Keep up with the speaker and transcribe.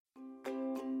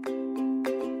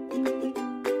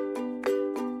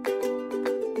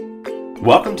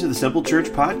Welcome to the Simple Church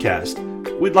Podcast.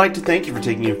 We'd like to thank you for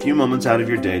taking a few moments out of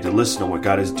your day to listen to what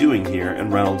God is doing here in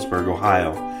Reynoldsburg,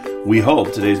 Ohio. We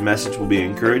hope today's message will be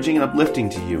encouraging and uplifting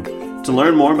to you. To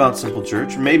learn more about Simple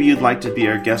Church, or maybe you'd like to be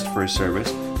our guest for a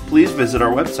service, please visit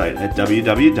our website at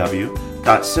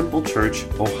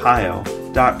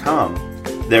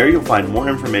www.simplechurchohio.com. There you'll find more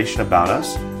information about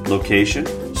us,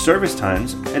 location, service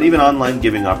times, and even online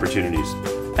giving opportunities.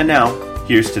 And now,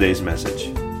 here's today's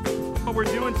message. What we're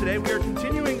doing today, we are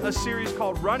continuing a series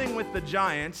called Running with the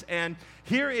Giants, and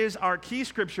here is our key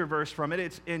scripture verse from it.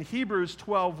 It's in Hebrews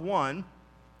 12:1.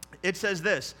 It says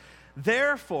this: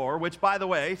 "Therefore," which, by the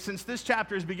way, since this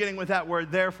chapter is beginning with that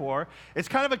word therefore, it's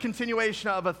kind of a continuation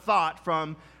of a thought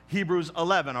from Hebrews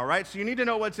 11, all right? So you need to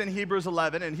know what's in Hebrews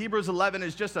 11, and Hebrews 11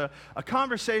 is just a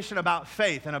conversation about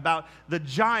faith and about the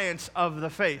giants of the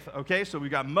faith, okay? So we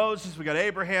got Moses, we got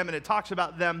Abraham, and it talks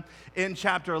about them in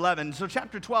chapter 11. So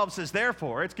chapter 12 says,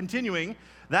 therefore, it's continuing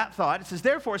that thought. It says,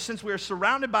 therefore, since we are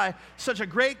surrounded by such a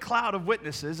great cloud of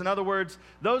witnesses, in other words,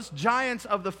 those giants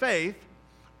of the faith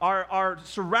are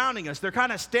surrounding us. They're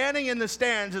kind of standing in the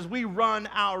stands as we run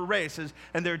our races,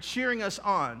 and they're cheering us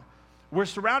on. We're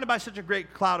surrounded by such a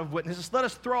great cloud of witnesses. Let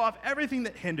us throw off everything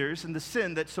that hinders and the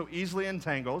sin that so easily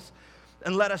entangles,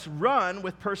 and let us run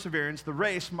with perseverance the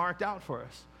race marked out for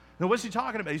us. Now, what's he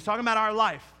talking about? He's talking about our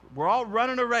life. We're all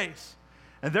running a race,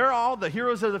 and they're all, the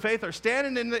heroes of the faith, are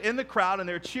standing in the crowd, and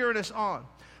they're cheering us on.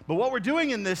 But what we're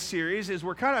doing in this series is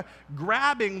we're kind of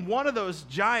grabbing one of those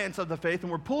giants of the faith, and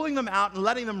we're pulling them out and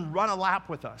letting them run a lap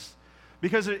with us.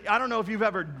 Because I don't know if you've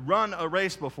ever run a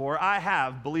race before. I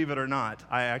have, believe it or not.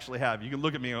 I actually have. You can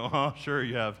look at me and go, oh, sure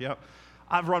you have. Yep.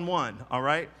 I've run one, all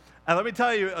right? And let me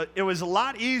tell you, it was a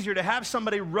lot easier to have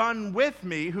somebody run with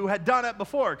me who had done it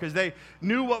before because they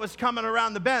knew what was coming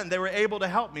around the bend. They were able to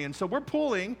help me. And so we're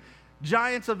pulling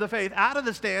giants of the faith out of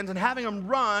the stands and having them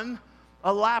run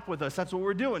a lap with us. That's what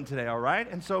we're doing today, all right?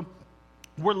 And so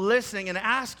we're listening and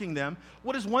asking them,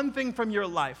 what is one thing from your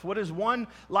life? What is one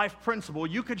life principle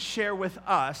you could share with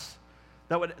us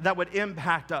that would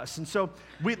impact us? And so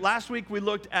last week we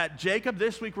looked at Jacob.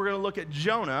 This week we're going to look at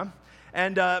Jonah.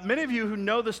 And many of you who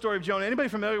know the story of Jonah, anybody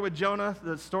familiar with Jonah,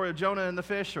 the story of Jonah and the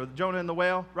fish or Jonah and the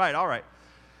whale? Right, all right.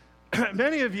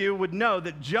 Many of you would know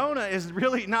that Jonah is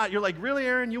really not, you're like, really,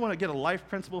 Aaron, you want to get a life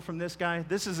principle from this guy?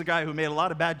 This is a guy who made a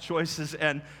lot of bad choices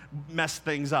and messed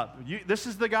things up. This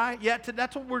is the guy? Yeah,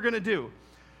 that's what we're going to do.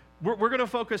 We're going to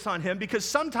focus on him because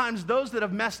sometimes those that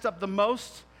have messed up the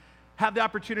most have the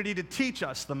opportunity to teach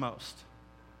us the most,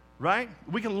 right?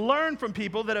 We can learn from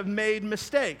people that have made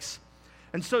mistakes.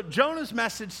 And so Jonah's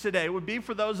message today would be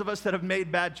for those of us that have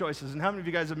made bad choices. And how many of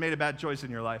you guys have made a bad choice in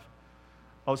your life?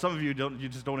 Oh, some of you don't. You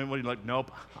just don't even want to, like,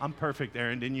 nope, I'm perfect,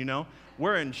 Aaron, didn't you know?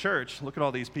 We're in church. Look at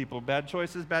all these people. Bad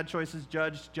choices,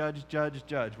 judge.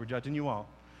 We're judging you all.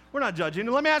 We're not judging.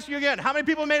 Let me ask you again. How many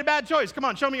people made a bad choice? Come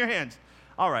on, show me your hands.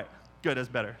 All right, good, that's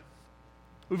better.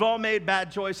 We've all made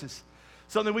bad choices.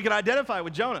 Something we can identify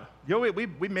with Jonah.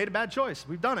 We made a bad choice.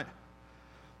 We've done it.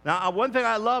 Now, one thing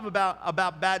I love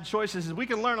about bad choices is we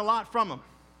can learn a lot from them.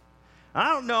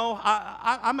 I don't know.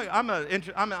 I'm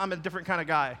a different kind of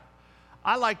guy.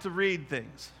 I like to read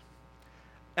things.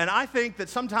 And I think that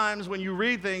sometimes when you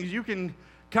read things, you can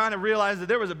kind of realize that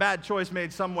there was a bad choice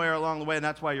made somewhere along the way, and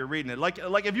that's why you're reading it. Like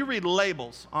if you read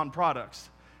labels on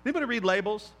products. Anybody read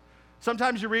labels?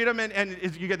 Sometimes you read them and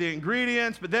you get the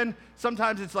ingredients, but then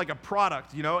sometimes it's like a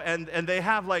product, you know, and they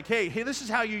have like, hey, this is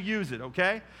how you use it,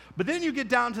 okay? But then you get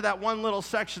down to that one little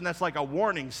section that's like a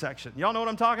warning section. Y'all know what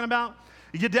I'm talking about?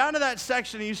 You get down to that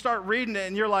section and you start reading it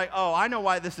and you're like, oh, I know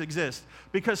why this exists.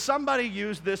 Because somebody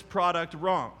used this product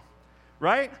wrong,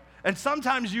 right? And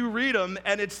sometimes you read them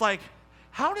and it's like,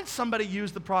 how did somebody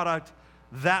use the product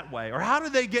that way? Or how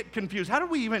did they get confused? How did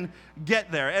we even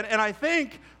get there? And I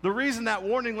think the reason that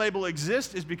warning label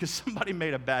exists is because somebody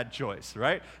made a bad choice,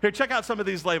 right? Here, check out some of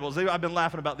these labels. I've been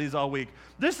laughing about these all week.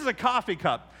 This is a coffee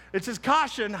cup. It says,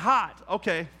 caution, hot.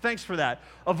 Okay, thanks for that.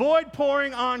 Avoid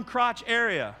pouring on crotch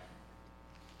area.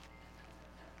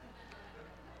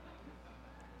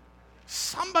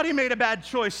 Somebody made a bad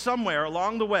choice somewhere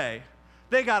along the way.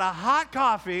 They got a hot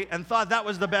coffee and thought that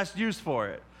was the best use for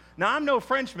it. Now, I'm no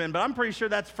Frenchman, but I'm pretty sure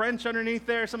that's French underneath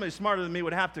there. Somebody smarter than me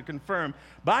would have to confirm.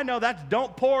 But I know that's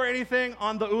don't pour anything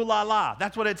on the ooh la la.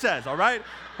 That's what it says, all right?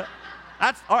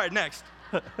 All right, next.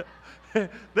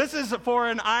 This is for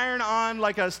an iron-on,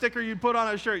 like a sticker you put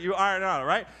on a shirt, you iron on, all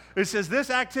right? It says this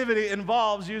activity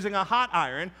involves using a hot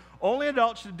iron. Only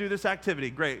adults should do this activity.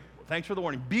 Great. Thanks for the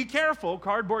warning. Be careful.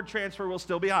 Cardboard transfer will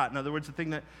still be hot. In other words, the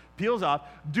thing that peels off.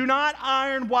 Do not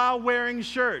iron while wearing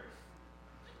shirt.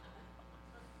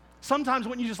 Sometimes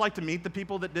wouldn't you just like to meet the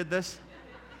people that did this?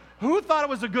 Who thought it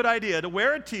was a good idea to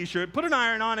wear a t-shirt, put an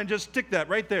iron on, and just stick that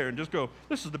right there and just go,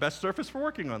 this is the best surface for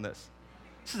working on this?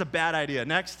 This is a bad idea.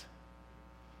 Next.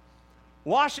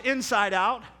 Wash inside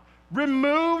out.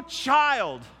 Remove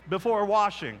child before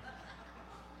washing.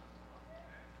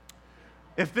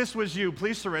 If this was you,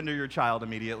 please surrender your child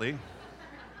immediately.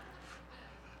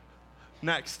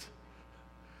 Next.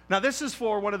 Now, this is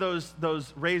for one of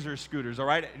those Razor scooters, all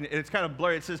right? It's kind of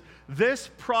blurry. It says, this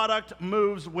product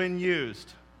moves when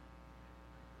used.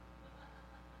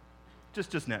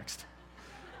 Just next.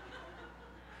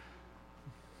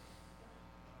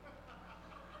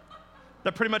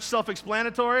 That pretty much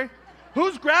self-explanatory?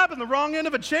 Who's grabbing the wrong end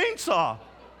of a chainsaw?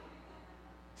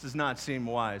 This does not seem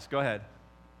wise. Go ahead.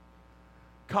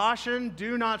 Caution,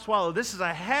 do not swallow. This is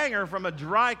a hanger from a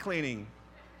dry cleaning.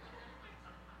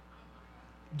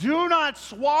 Do not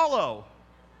swallow.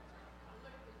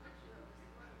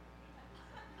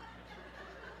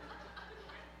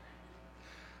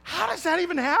 How does that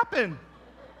even happen?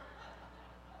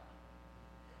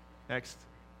 Next.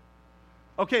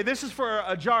 Okay, this is for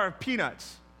a jar of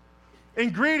peanuts.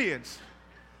 Ingredients,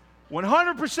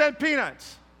 100%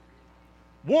 peanuts.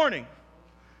 Warning,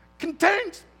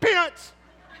 contains peanuts.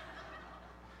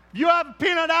 If you have a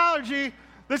peanut allergy,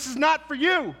 this is not for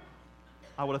you.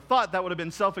 I would have thought that would have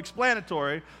been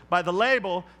self-explanatory by the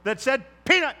label that said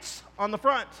peanuts on the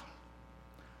front.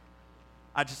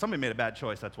 Somebody made a bad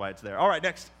choice, that's why it's there. All right,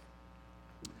 next.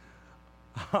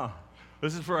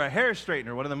 This is for a hair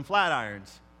straightener, one of them flat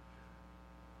irons.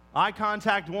 Eye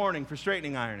contact warning for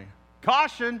straightening ironing.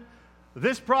 Caution,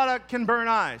 this product can burn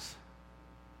eyes.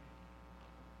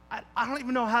 I don't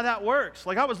even know how that works.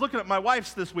 Like, I was looking at my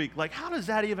wife's this week. Like, how does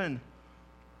that even...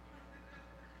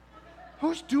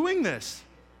 Who's doing this?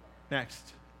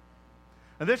 Next.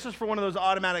 And this is for one of those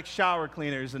automatic shower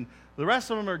cleaners, and the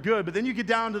rest of them are good, but then you get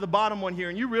down to the bottom one here,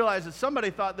 and you realize that somebody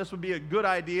thought this would be a good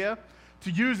idea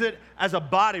to use it as a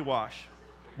body wash.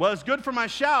 Well, it's good for my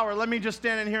shower. Let me just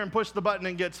stand in here and push the button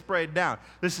and get sprayed down.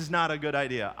 This is not a good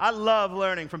idea. I love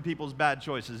learning from people's bad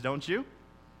choices, don't you?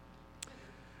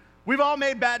 We've all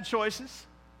made bad choices,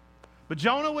 but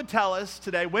Jonah would tell us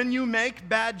today, when you make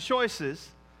bad choices,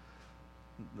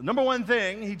 the number one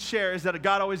thing he'd share is that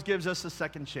God always gives us a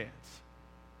second chance.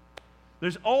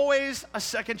 There's always a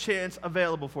second chance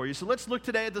available for you. So let's look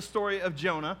today at the story of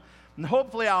Jonah, and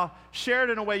hopefully I'll share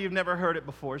it in a way you've never heard it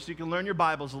before so you can learn your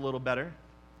Bibles a little better.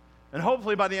 And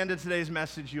hopefully by the end of today's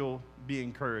message, you'll be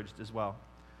encouraged as well.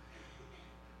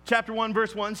 Chapter 1,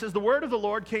 verse 1 says, the word of the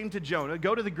Lord came to Jonah,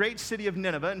 go to the great city of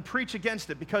Nineveh and preach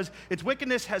against it, because its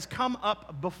wickedness has come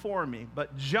up before me.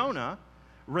 But Jonah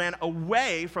ran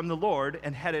away from the Lord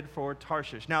and headed for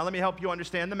Tarshish. Now, let me help you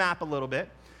understand the map a little bit.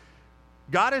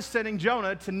 God is sending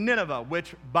Jonah to Nineveh,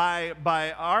 which by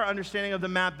our understanding of the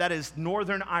map, that is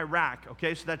northern Iraq,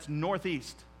 okay? So that's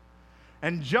northeast.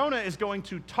 And Jonah is going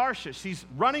to Tarshish. He's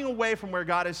running away from where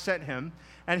God has sent him,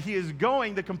 and he is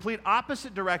going the complete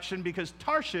opposite direction because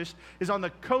Tarshish is on the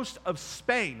coast of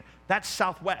Spain. That's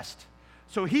southwest.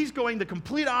 So he's going the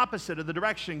complete opposite of the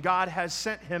direction God has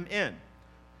sent him in. And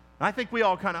I think we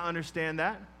all kind of understand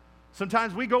that.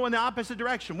 Sometimes we go in the opposite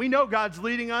direction. We know God's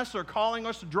leading us or calling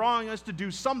us, or drawing us to do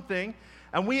something,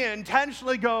 and we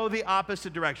intentionally go the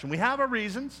opposite direction. We have our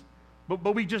reasons,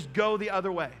 but we just go the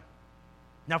other way.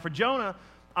 Now, for Jonah,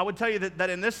 I would tell you that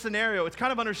in this scenario, it's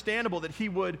kind of understandable that he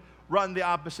would run the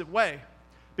opposite way,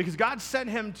 because God sent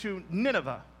him to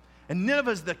Nineveh, and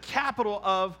Nineveh is the capital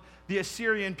of the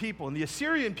Assyrian people, and the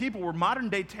Assyrian people were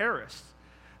modern-day terrorists.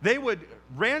 They would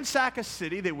ransack a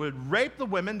city, they would rape the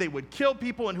women, they would kill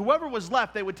people, and whoever was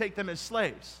left, they would take them as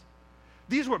slaves.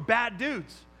 These were bad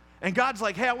dudes. And God's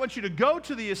like, hey, I want you to go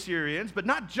to the Assyrians, but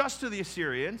not just to the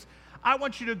Assyrians. I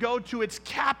want you to go to its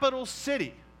capital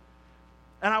city.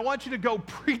 And I want you to go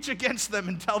preach against them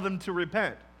and tell them to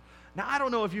repent. Now, I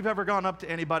don't know if you've ever gone up to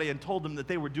anybody and told them that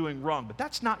they were doing wrong, but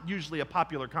that's not usually a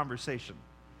popular conversation,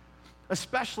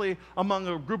 especially among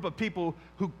a group of people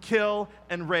who kill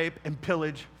and rape and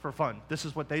pillage for fun. This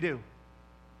is what they do.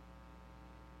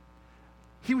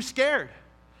 He was scared.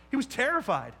 He was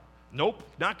terrified. Nope,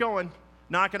 not going.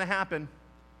 Not going to happen.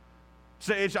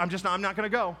 So I'm not going to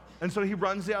go. And so he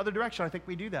runs the other direction. I think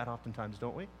we do that oftentimes,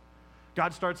 don't we?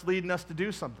 God starts leading us to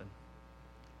do something.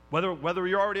 Whether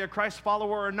you're already a Christ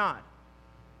follower or not,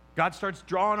 God starts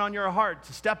drawing on your heart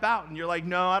to step out, and you're like,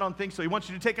 no, I don't think so. He wants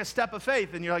you to take a step of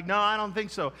faith, and you're like, no, I don't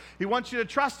think so. He wants you to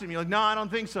trust him. You're like, no, I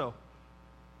don't think so.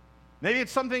 Maybe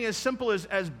it's something as simple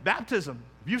as baptism.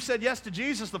 If you've said yes to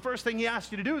Jesus, the first thing he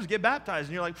asks you to do is get baptized,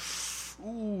 and you're like,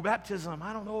 ooh, baptism,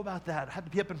 I don't know about that. I have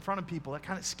to be up in front of people. That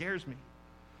kind of scares me.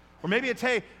 Or maybe it's,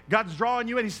 hey, God's drawing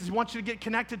you in. He says he wants you to get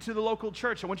connected to the local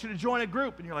church. I want you to join a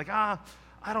group. And you're like, I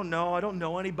don't know. I don't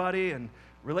know anybody. And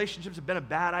relationships have been a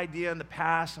bad idea in the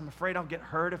past. I'm afraid I'll get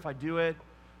hurt if I do it.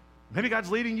 Maybe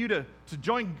God's leading you to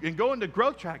join and go into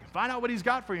growth track and find out what he's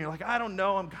got for you. You're like, I don't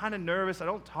know. I'm kind of nervous. I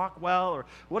don't talk well. Or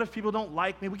what if people don't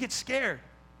like me? We get scared.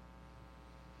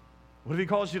 What if he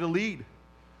calls you to lead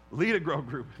a grow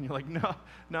group? And you're like, no,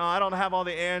 I don't have all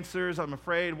the answers. I'm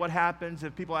afraid. What happens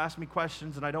if people ask me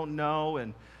questions and I don't know?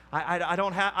 And I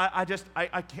don't have,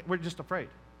 I can't, we're just afraid.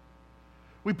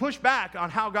 We push back on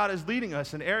how God is leading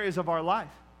us in areas of our life.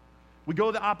 We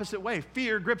go the opposite way.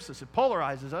 Fear grips us. It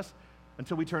polarizes us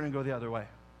until we turn and go the other way.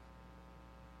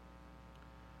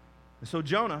 And so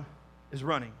Jonah is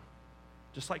running,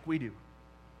 just like we do.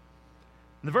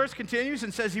 And the verse continues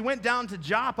and says, he went down to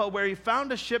Joppa where he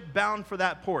found a ship bound for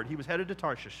that port. He was headed to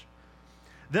Tarshish.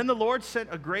 Then the Lord sent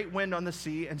a great wind on the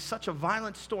sea, and such a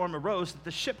violent storm arose that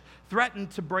the ship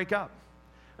threatened to break up.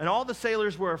 And all the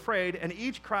sailors were afraid, and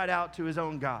each cried out to his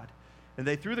own God. And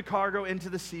they threw the cargo into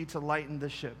the sea to lighten the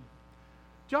ship.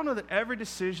 Do y'all know that every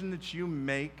decision that you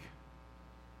make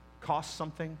costs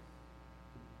something?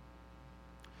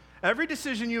 Every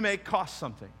decision you make costs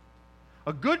something.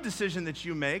 A good decision that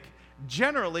you make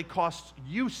generally costs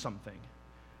you something.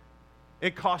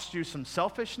 It costs you some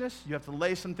selfishness. You have to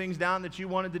lay some things down that you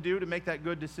wanted to do to make that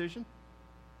good decision.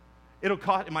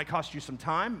 It might cost you some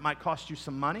time. It might cost you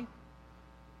some money.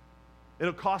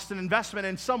 It'll cost an investment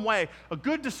in some way. A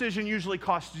good decision usually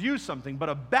costs you something, but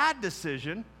a bad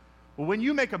decision, well, when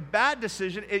you make a bad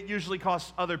decision, it usually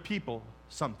costs other people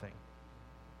something.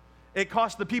 It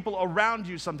costs the people around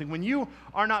you something. When you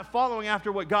are not following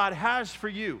after what God has for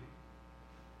you,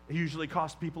 it usually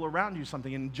costs people around you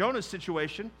something. In Jonah's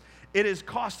situation, it is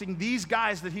costing these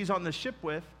guys that he's on the ship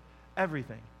with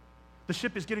everything. The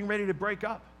ship is getting ready to break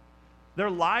up. Their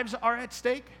lives are at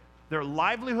stake. Their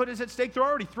livelihood is at stake. They're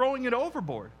already throwing it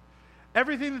overboard.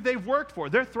 Everything that they've worked for,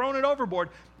 they're throwing it overboard.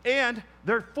 And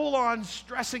they're full on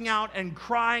stressing out and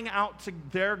crying out to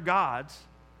their gods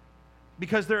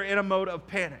because they're in a mode of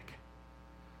panic.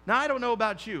 Now, I don't know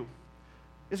about you.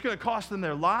 It's going to cost them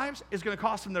their lives. It's going to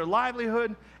cost them their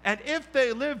livelihood. And if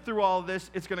they live through all of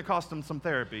this, it's going to cost them some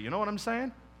therapy. You know what I'm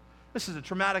saying? This is a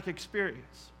traumatic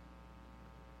experience.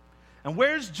 And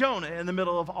where's Jonah in the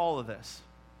middle of all of this?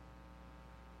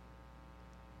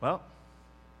 Well,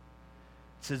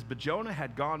 it says, but Jonah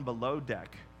had gone below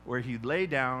deck, where he lay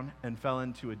down and fell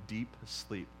into a deep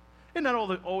sleep. Isn't that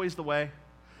always the way?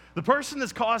 The person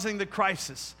that's causing the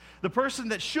crisis, the person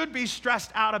that should be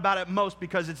stressed out about it most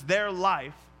because it's their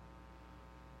life,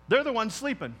 they're the ones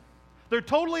sleeping. They're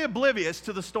totally oblivious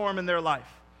to the storm in their life.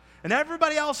 And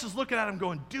everybody else is looking at them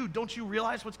going, dude, don't you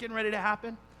realize what's getting ready to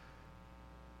happen?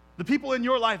 The people in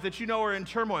your life that you know are in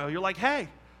turmoil, you're like, hey,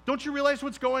 don't you realize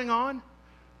what's going on?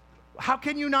 How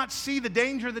can you not see the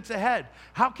danger that's ahead?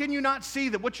 How can you not see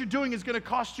that what you're doing is going to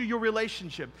cost you your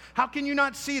relationship? How can you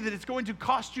not see that it's going to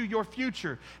cost you your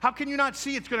future? How can you not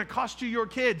see it's going to cost you your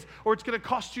kids or it's going to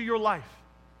cost you your life?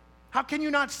 How can you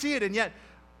not see it? And yet,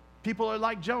 people are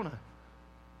like Jonah.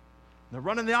 They're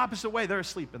running the opposite way. They're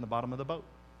asleep in the bottom of the boat,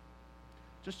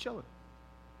 just chilling.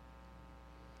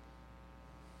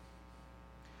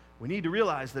 We need to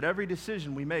realize that every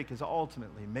decision we make is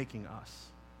ultimately making us.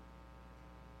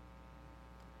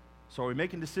 So are we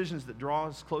making decisions that draw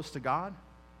us close to God,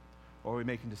 or are we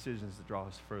making decisions that draw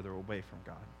us further away from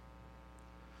God?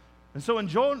 And so in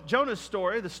Jonah's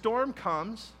story, the storm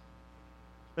comes,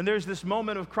 and there's this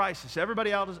moment of crisis.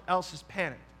 Everybody else is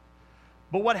panicked.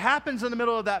 But what happens in the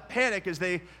middle of that panic is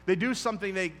they do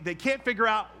something, they can't figure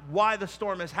out why the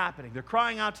storm is happening. They're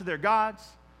crying out to their gods,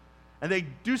 and they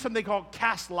do something called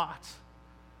cast lots.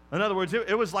 In other words,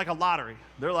 it was like a lottery.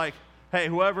 They're like, hey,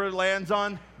 whoever it lands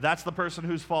on, that's the person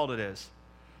whose fault it is.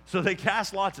 So they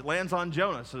cast lots. It lands on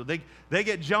Jonah. So they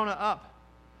get Jonah up.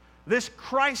 This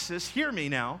crisis, hear me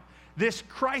now, this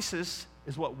crisis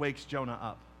is what wakes Jonah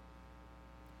up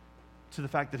to the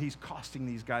fact that he's costing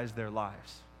these guys their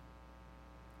lives.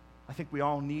 I think we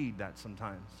all need that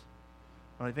sometimes.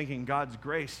 And I think in God's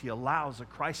grace, he allows a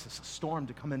crisis, a storm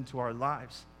to come into our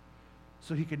lives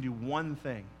so he can do one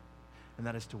thing, and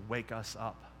that is to wake us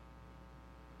up.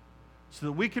 So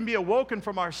that we can be awoken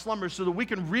from our slumber, so that we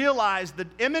can realize the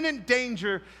imminent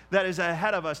danger that is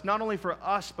ahead of us, not only for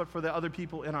us, but for the other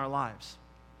people in our lives.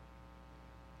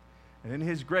 And in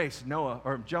his grace,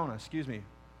 Jonah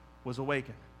was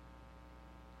awakened.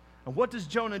 And what does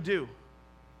Jonah do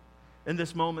in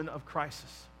this moment of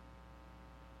crisis?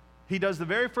 He does the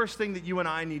very first thing that you and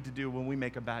I need to do when we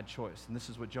make a bad choice, and this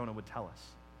is what Jonah would tell us.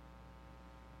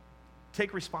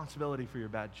 Take responsibility for your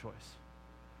bad choice.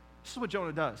 This is what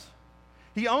Jonah does.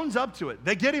 He owns up to it.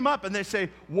 They get him up and they say,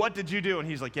 what did you do? And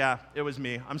he's like, yeah, it was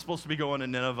me. I'm supposed to be going to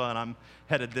Nineveh and I'm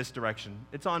headed this direction.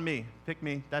 It's on me. Pick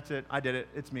me. That's it. I did it.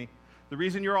 It's me. The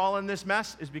reason you're all in this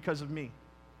mess is because of me.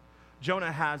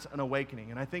 Jonah has an awakening,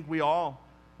 and I think we all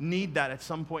need that at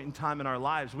some point in time in our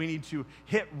lives. We need to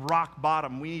hit rock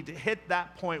bottom. We need to hit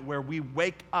that point where we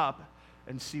wake up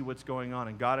and see what's going on,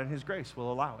 and God in His grace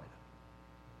will allow it.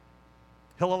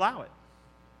 He'll allow it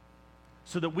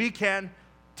so that we can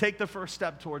take the first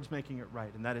step towards making it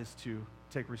right, and that is to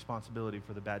take responsibility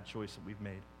for the bad choice that we've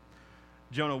made.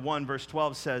 Jonah 1, verse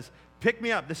 12 says, pick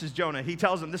me up. This is Jonah. He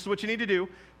tells them, this is what you need to do.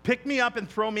 Pick me up and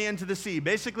throw me into the sea.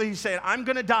 Basically, he's saying, I'm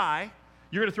going to die.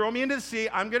 You're going to throw me into the sea.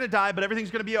 I'm going to die, but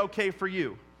everything's going to be okay for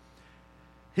you.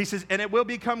 He says, and it will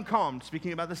become calm,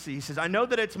 speaking about the sea. He says, I know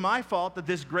that it's my fault that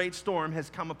this great storm has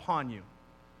come upon you.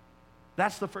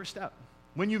 That's the first step.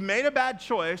 When you've made a bad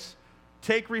choice,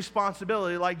 take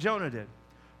responsibility like Jonah did.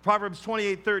 Proverbs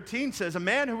 28:13 says, a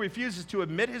man who refuses to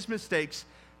admit his mistakes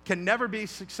can never be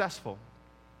successful.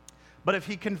 But if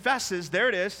he confesses, there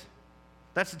it is,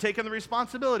 that's the taking the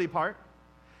responsibility part.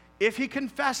 If he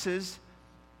confesses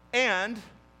and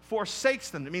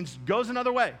forsakes them, it means goes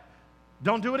another way.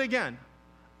 Don't do it again.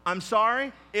 I'm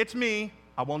sorry, it's me,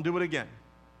 I won't do it again.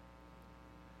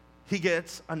 He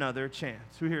gets another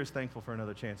chance. Who here is thankful for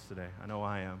another chance today? I know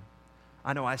I am.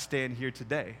 I know I stand here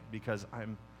today because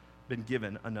I'm been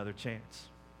given another chance.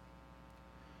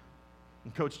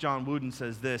 And Coach John Wooden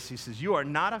says this. He says, you are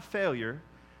not a failure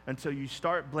until you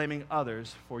start blaming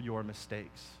others for your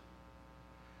mistakes.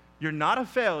 You're not a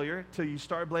failure till you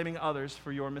start blaming others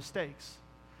for your mistakes.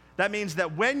 That means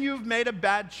that when you've made a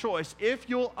bad choice, if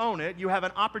you'll own it, you have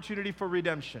an opportunity for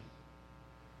redemption.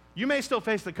 You may still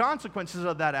face the consequences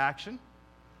of that action,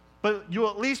 but you'll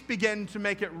at least begin to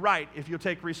make it right if you'll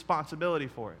take responsibility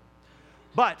for it.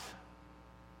 But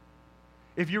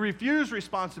if you refuse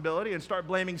responsibility and start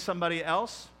blaming somebody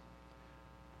else,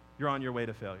 you're on your way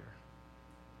to failure.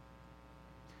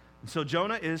 And so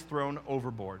Jonah is thrown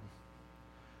overboard.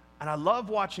 And I love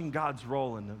watching God's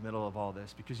role in the middle of all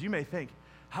this, because you may think,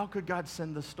 how could God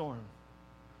send the storm?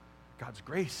 God's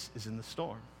grace is in the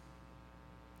storm.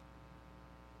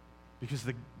 Because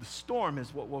the storm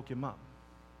is what woke him up.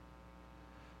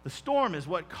 The storm is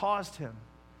what caused him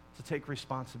to take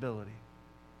responsibility.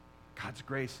 God's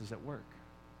grace is at work.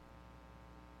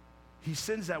 He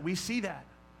sends that. We see that.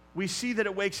 We see that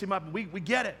it wakes him up. We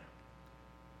get it.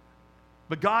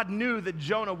 But God knew that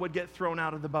Jonah would get thrown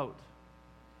out of the boat.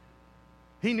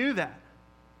 He knew that.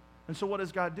 And so what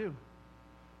does God do?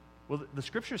 Well, the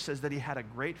scripture says that he had a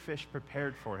great fish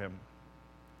prepared for him.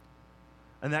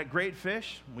 And that great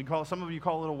fish, some of you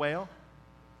call it a whale,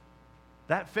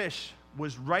 that fish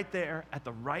was right there at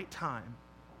the right time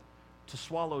to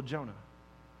swallow Jonah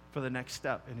for the next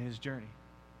step in his journey.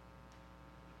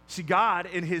 See, God,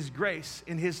 in his grace,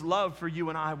 in his love for you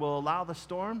and I, will allow the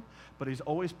storm, but he's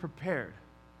always prepared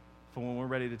for when we're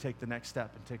ready to take the next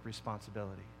step and take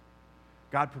responsibility.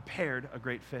 God prepared a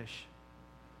great fish.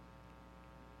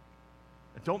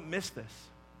 And don't miss this.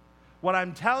 What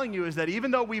I'm telling you is that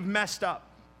even though we've messed up,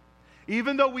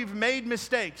 even though we've made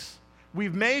mistakes,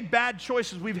 we've made bad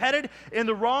choices, we've headed in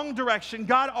the wrong direction,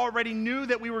 God already knew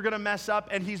that we were going to mess up,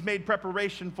 and he's made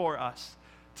preparation for us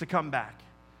to come back.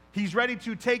 He's ready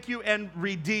to take you and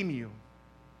redeem you.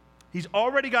 He's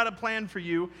already got a plan for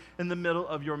you in the middle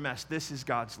of your mess. This is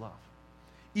God's love.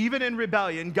 Even in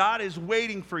rebellion, God is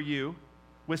waiting for you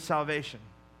with salvation.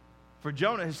 For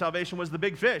Jonah, his salvation was the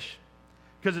big fish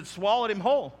because it swallowed him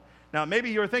whole. Now,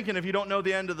 maybe you're thinking, if you don't know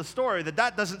the end of the story,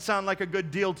 that doesn't sound like a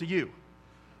good deal to you.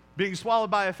 Being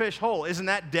swallowed by a fish whole, isn't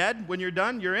that dead when you're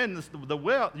done? You're in the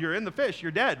whale, you're in the fish,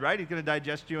 you're dead, right? He's going to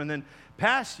digest you and then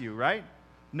pass you, right?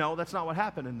 No, that's not what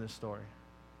happened in this story.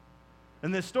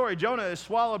 In this story, Jonah is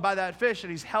swallowed by that fish,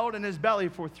 and he's held in his belly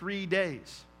for 3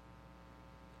 days.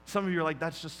 Some of you are like,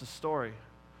 that's just a story.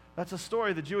 That's a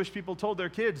story the Jewish people told their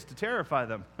kids to terrify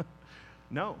them.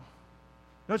 No,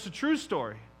 it's a true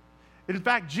story. In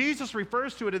fact, Jesus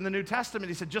refers to it in the New Testament.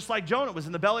 He said, just like Jonah was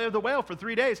in the belly of the whale for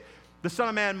 3 days, the Son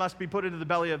of Man must be put into the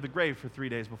belly of the grave for 3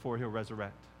 days before he'll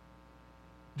resurrect.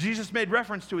 Jesus made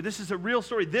reference to it. This is a real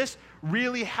story. This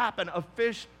really happened. A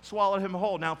fish swallowed him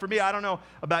whole. Now, for me, I don't know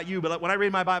about you, but when I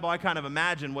read my Bible, I kind of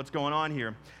imagine what's going on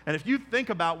here. And if you think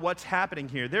about what's happening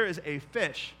here, there is a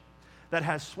fish that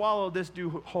has swallowed this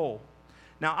dude whole.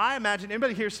 Now, I imagine,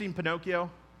 anybody here seen Pinocchio?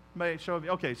 Anybody show of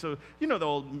you? Okay, so you know the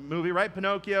old movie, right?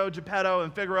 Pinocchio, Geppetto,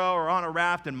 and Figaro are on a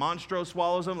raft, and Monstro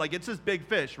swallows them. Like, it's this big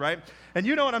fish, right? And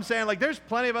you know what I'm saying? Like, there's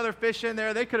plenty of other fish in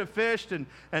there. They could have fished and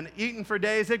eaten for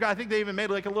days. I think they even made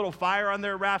like a little fire on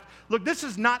their raft. Look, this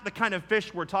is not the kind of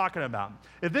fish we're talking about.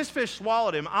 If this fish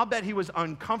swallowed him, I'll bet he was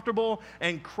uncomfortable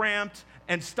and cramped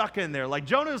and stuck in there. Like,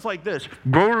 Jonah's like this.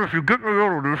 God, if you get me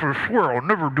out of this, I swear I'll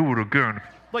never do it again.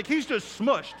 Like, he's just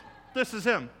smushed. This is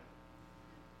him.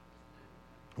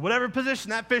 Whatever position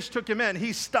that fish took him in,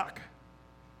 he's stuck.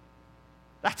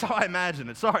 That's how I imagine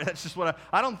it. Sorry, that's just what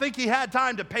I don't think he had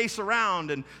time to pace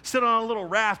around and sit on a little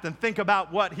raft and think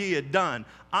about what he had done.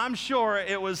 I'm sure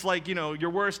it was like, your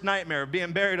worst nightmare of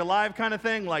being buried alive kind of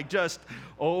thing, like just,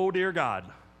 oh dear God,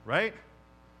 right?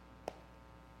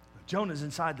 Jonah's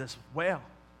inside this whale,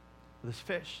 this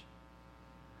fish.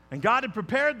 And God had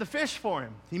prepared the fish for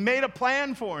him. He made a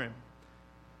plan for him.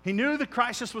 He knew the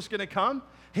crisis was going to come.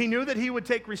 He knew that he would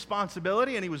take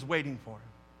responsibility, and he was waiting for him.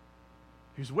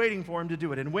 He was waiting for him to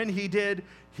do it. And when he did,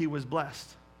 he was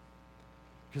blessed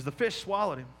because the fish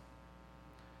swallowed him.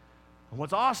 And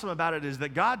what's awesome about it is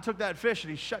that God took that fish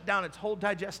and he shut down its whole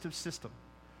digestive system.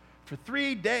 For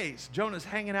 3 days, Jonah's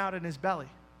hanging out in his belly.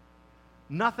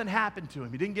 Nothing happened to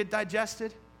him. He didn't get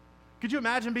digested. Could you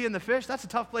imagine being the fish? That's a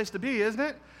tough place to be, isn't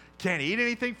it? Can't eat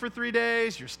anything for 3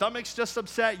 days. Your stomach's just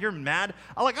upset. You're mad.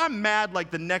 I'm mad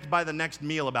by the next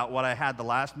meal about what I had the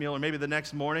last meal or maybe the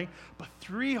next morning. But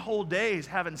 3 whole days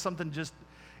having something just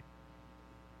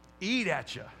eat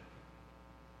at you.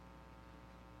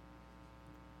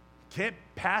 Can't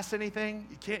pass anything.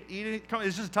 You can't eat anything.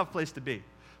 It's just a tough place to be.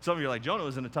 Some of you are like, Jonah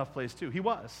was in a tough place too. He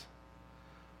was.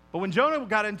 But when Jonah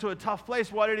got into a tough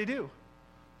place, what did he do?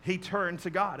 He turned to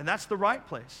God, and that's the right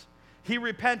place. He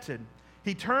repented.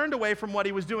 He turned away from what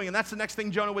he was doing, and that's the next thing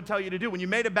Jonah would tell you to do. When you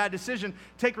made a bad decision,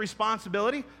 take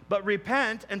responsibility, but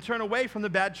repent and turn away from the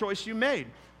bad choice you made.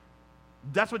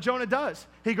 That's what Jonah does.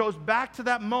 He goes back to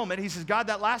that moment. He says, God,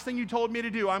 that last thing you told me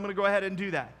to do, I'm going to go ahead and do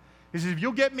that. He says, if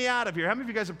you'll get me out of here. How many of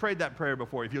you guys have prayed that prayer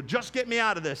before? If you'll just get me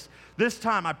out of this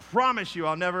time, I promise you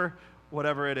I'll never,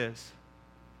 whatever it is.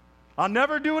 I'll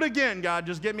never do it again, God,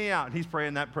 just get me out. And he's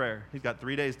praying that prayer. He's got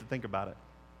 3 days to think about it.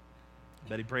 I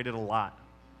bet he prayed it a lot.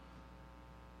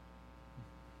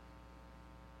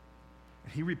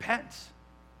 He repents.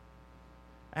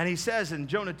 And he says in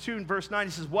Jonah 2 and verse 9,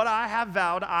 he says, what I have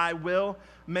vowed, I will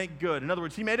make good. In other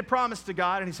words, he made a promise to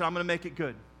God, and he said, I'm going to make it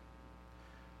good.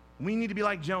 We need to be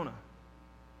like Jonah.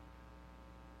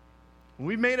 When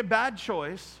we've made a bad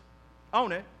choice,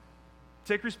 own it,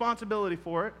 take responsibility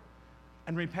for it,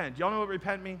 and repent. Y'all know what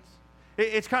repent means?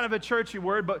 It's kind of a churchy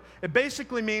word, but it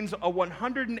basically means a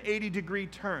 180-degree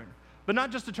turn. But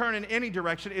not just a turn in any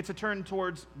direction, it's a turn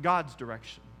towards God's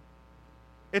direction.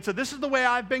 This is the way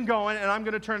I've been going, and I'm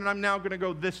going to turn, and I'm now going to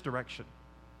go this direction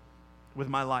with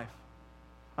my life.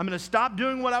 I'm going to stop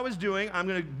doing what I was doing. I'm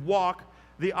going to walk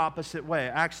the opposite way.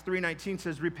 Acts 3:19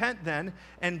 says, repent then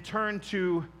and turn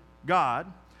to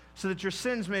God so that your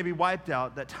sins may be wiped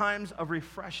out, that times of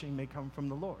refreshing may come from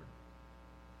the Lord.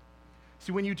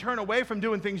 See, when you turn away from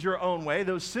doing things your own way,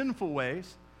 those sinful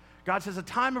ways, God says a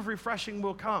time of refreshing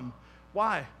will come.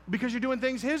 Why? Because you're doing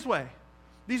things His way.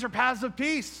 These are paths of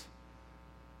peace.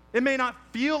 It may not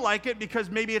feel like it because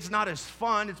maybe it's not as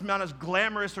fun, it's not as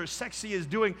glamorous or sexy as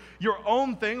doing your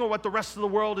own thing or what the rest of the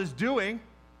world is doing,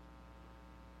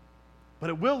 but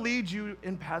it will lead you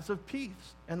in paths of peace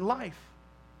and life.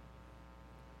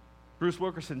 Bruce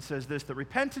Wilkerson says this, that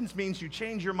repentance means you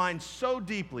change your mind so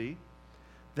deeply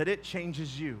that it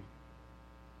changes you.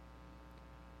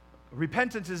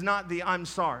 Repentance is not the I'm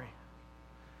sorry.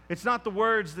 It's not the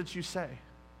words that you say.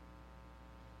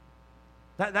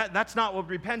 That's not what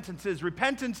repentance is.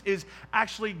 Repentance is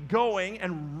actually going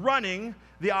and running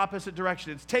the opposite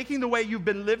direction. It's taking the way you've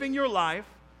been living your life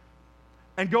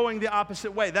and going the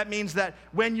opposite way. That means that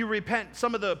when you repent,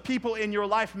 some of the people in your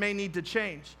life may need to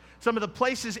change. Some of the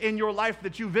places in your life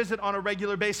that you visit on a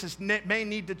regular basis may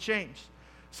need to change.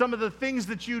 Some of the things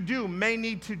that you do may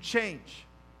need to change.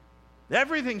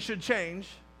 Everything should change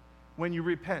when you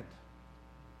repent.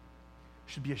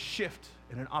 It should be a shift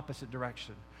in an opposite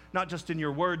direction. Not just in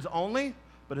your words only,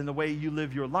 but in the way you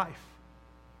live your life.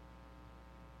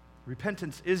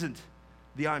 Repentance isn't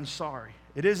the I'm sorry.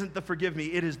 It isn't the forgive me.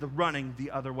 It is the running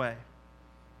the other way.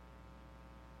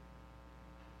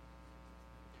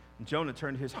 And Jonah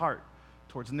turned his heart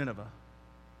towards Nineveh.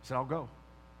 He said, I'll go.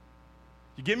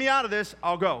 You get me out of this,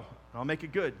 I'll go. I'll make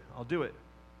it good. I'll do it.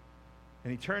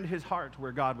 And he turned his heart to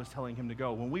where God was telling him to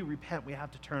go. When we repent, we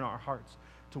have to turn our hearts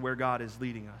to where God is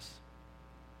leading us.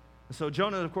 And so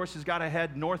Jonah, of course, has got to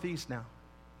head northeast now.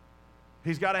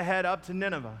 He's got to head up to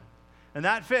Nineveh. And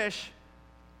that fish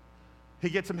He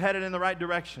gets him headed in the right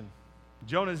direction.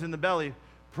 Jonah's in the belly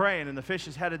praying, and the fish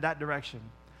is headed that direction.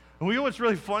 And you know what's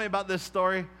really funny about this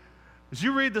story? As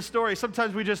you read the story,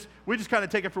 sometimes we just kind of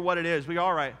take it for what it is. We go,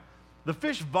 all right, the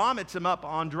fish vomits him up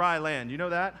on dry land. You know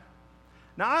that?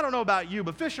 Now, I don't know about you,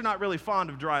 but fish are not really fond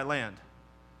of dry land.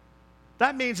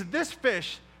 That means that this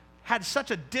fish had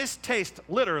such a distaste,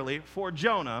 literally, for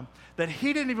Jonah that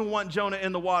he didn't even want Jonah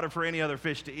in the water for any other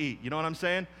fish to eat. You know what I'm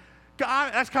saying?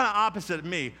 That's kind of opposite of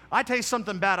me. I taste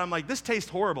something bad, I'm like, this tastes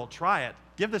horrible. Try it.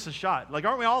 Give this a shot. Like,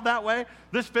 aren't we all that way?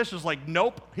 This fish is like,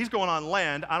 nope, he's going on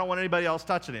land. I don't want anybody else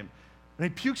touching him. And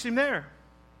he pukes him there.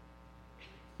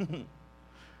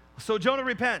 So Jonah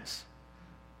repents.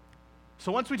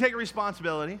 So once we take a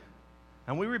responsibility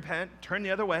and we repent, turn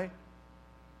the other way,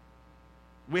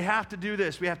 we have to do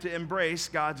this. We have to embrace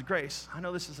God's grace. I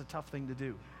know this is a tough thing to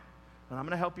do, and I'm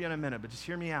going to help you in a minute, but just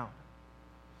hear me out.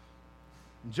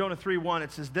 In Jonah 3:1,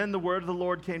 it says, "Then the word of the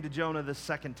Lord came to Jonah the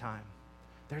second time."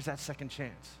 There's that second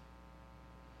chance.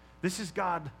 This is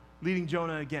God leading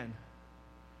Jonah again,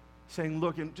 saying,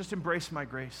 look, and just embrace my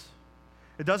grace.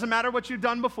 It doesn't matter what you've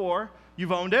done before.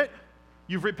 You've owned it.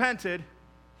 You've repented.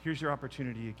 Here's your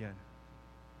opportunity again.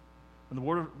 And the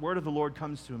word of the Lord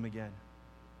comes to him again.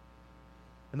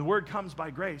 And the word comes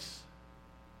by grace.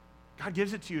 God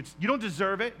gives it to you. You don't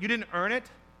deserve it. You didn't earn it.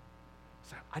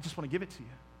 So I just want to give it to you.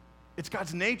 It's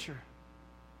God's nature.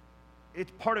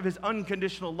 It's part of his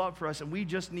unconditional love for us, and we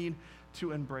just need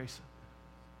to embrace it.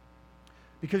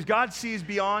 Because God sees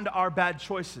beyond our bad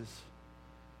choices.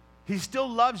 He still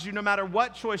loves you no matter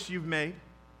what choice you've made.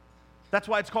 That's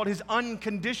why it's called his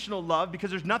unconditional love,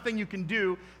 because there's nothing you can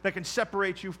do that can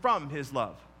separate you from his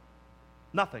love.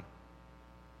 Nothing.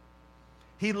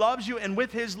 He loves you, and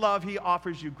with his love, he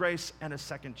offers you grace and a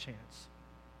second chance.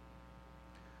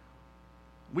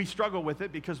 We struggle with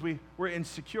it because we're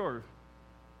insecure.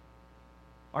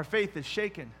 Our faith is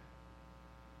shaken.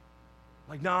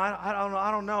 Like, no,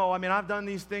 I don't know. I mean, I've done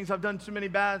these things. I've done too many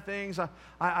bad things.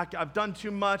 I've done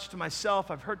too much to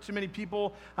myself. I've hurt too many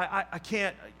people. I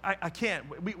can't.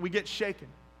 We get shaken.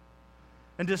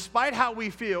 And despite how we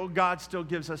feel, God still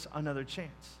gives us another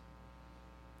chance.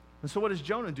 And so what does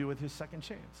Jonah do with his second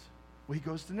chance? Well, he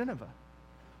goes to Nineveh.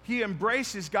 He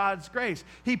embraces God's grace.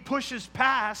 He pushes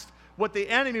past what the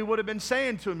enemy would have been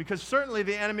saying to him, because certainly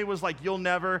the enemy was like, you'll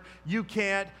never, you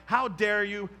can't, how dare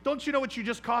you? Don't you know what you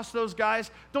just cost those guys?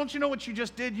 Don't you know what you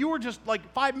just did? You were just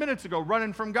like 5 minutes ago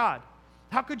running from God.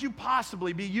 How could you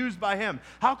possibly be used by him?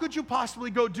 How could you possibly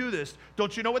go do this?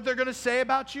 Don't you know what they're going to say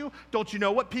about you? Don't you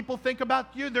know what people think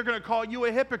about you? They're going to call you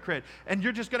a hypocrite, and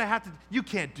you're just going to have to, you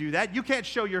can't do that. You can't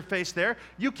show your face there.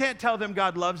 You can't tell them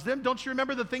God loves them. Don't you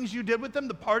remember the things you did with them,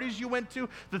 the parties you went to,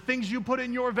 the things you put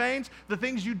in your veins, the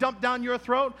things you dumped down your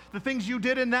throat, the things you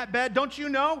did in that bed? Don't you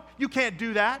know? You can't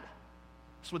do that.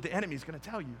 That's what the enemy's going to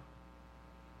tell you.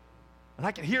 And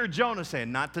I can hear Jonah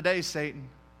saying, not today, Satan.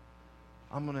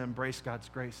 I'm going to embrace God's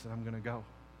grace, and I'm going to go.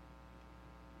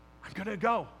 I'm going to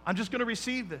go. I'm just going to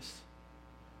receive this.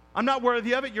 I'm not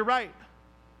worthy of it, you're right.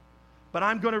 But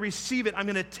I'm going to receive it. I'm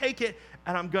going to take it,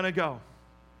 and I'm going to go.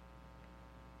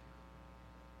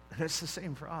 And it's the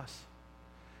same for us.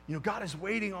 You know, God is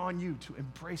waiting on you to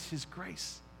embrace his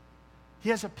grace. He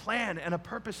has a plan and a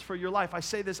purpose for your life. I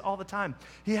say this all the time.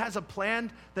 He has a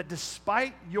plan that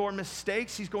despite your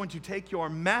mistakes, he's going to take your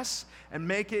mess and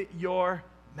make it your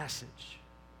message.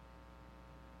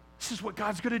 This is what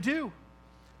God's going to do.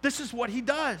 This is what he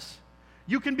does.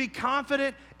 You can be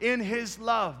confident in his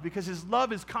love because his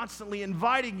love is constantly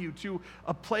inviting you to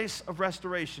a place of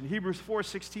restoration. Hebrews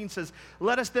 4:16 says,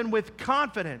 "Let us then with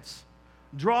confidence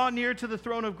draw near to the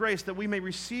throne of grace that we may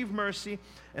receive mercy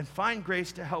and find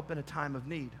grace to help in a time of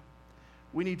need."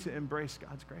 We need to embrace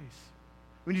God's grace.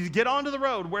 We need to get onto the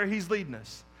road where he's leading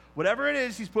us. Whatever it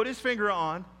is, he's put his finger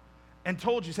on and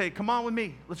told you, say, come on with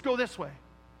me. Let's go this way.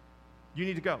 You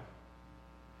need to go.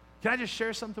 Can I just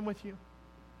share something with you?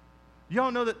 You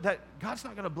all know that God's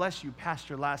not going to bless you past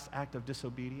your last act of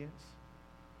disobedience.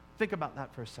 Think about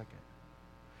that for a second.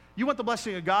 You want the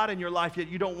blessing of God in your life, yet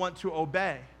you don't want to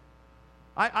obey.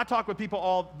 I talk with people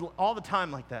all the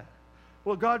time like that.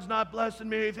 Well, God's not blessing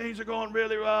me. Things are going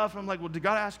really rough. I'm like, well, did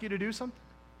God ask you to do something?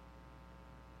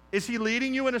 Is he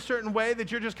leading you in a certain way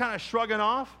that you're just kind of shrugging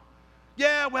off?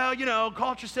 Yeah, well, you know,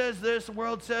 culture says this, the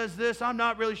world says this. I'm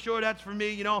not really sure that's for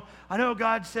me, you know. I know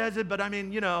God says it, but I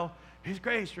mean, you know, his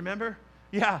grace, remember?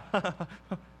 Yeah.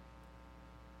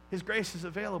 His grace is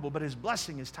available, but his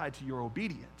blessing is tied to your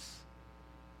obedience.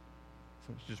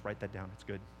 So let's just write that down. It's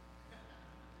good.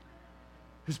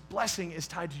 His blessing is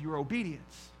tied to your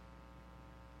obedience.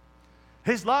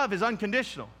 His love is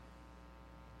unconditional.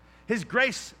 His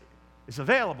grace is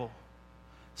available.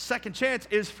 second chance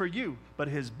is for you, but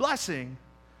his blessing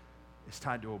is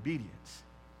tied to obedience.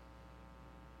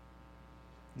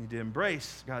 You need to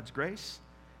embrace God's grace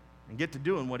and get to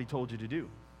doing what he told you to do.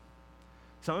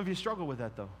 Some of you struggle with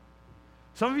that, though.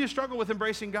 Some of you struggle with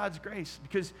embracing God's grace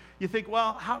because you think,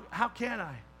 well, how can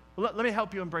I? Well, let me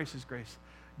help you embrace his grace.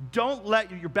 Don't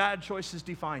let your bad choices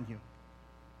define you.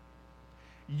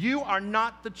 You are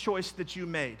not the choice that you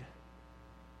made.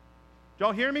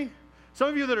 Y'all hear me? Some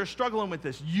of you that are struggling with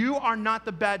this, you are not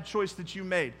the bad choice that you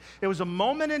made. It was a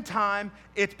moment in time,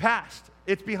 it's past,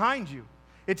 it's behind you.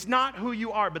 It's not who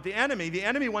you are, but the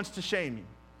enemy wants to shame you.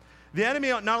 The enemy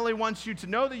not only wants you to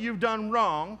know that you've done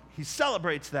wrong, he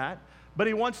celebrates that, but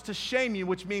he wants to shame you,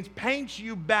 which means paint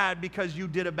you bad because you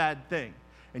did a bad thing,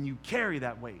 and you carry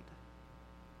that weight.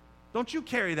 Don't you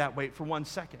carry that weight for 1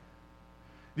 second.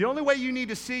 The only way you need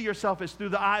to see yourself is through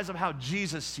the eyes of how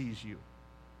Jesus sees you.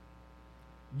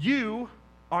 You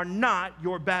are not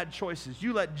your bad choices.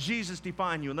 You let Jesus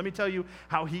define you. And let me tell you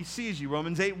how he sees you.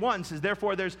 Romans 8:1 says,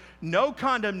 therefore, there's no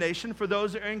condemnation for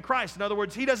those that are in Christ. In other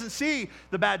words, he doesn't see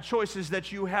the bad choices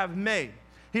that you have made.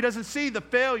 He doesn't see the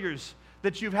failures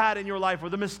that you've had in your life or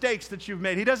the mistakes that you've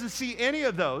made. He doesn't see any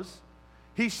of those.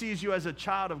 He sees you as a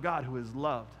child of God who is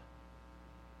loved.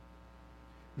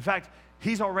 In fact,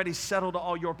 he's already settled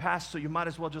all your past, so you might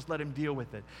as well just let him deal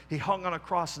with it. He hung on a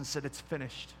cross and said, it's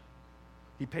finished.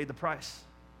 He paid the price.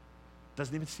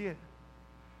 Doesn't even see it.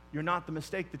 You're not the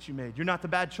mistake that you made. You're not the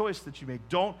bad choice that you made.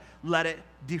 Don't let it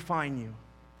define you.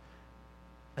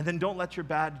 And then don't let your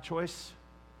bad choice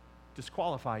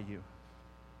disqualify you.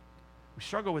 We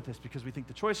struggle with this because we think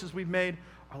the choices we've made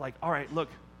are like, all right, look,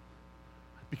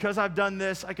 because I've done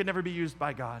this, I could never be used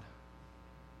by God.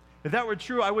 If that were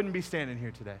true, I wouldn't be standing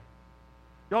here today.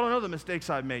 Y'all don't know the mistakes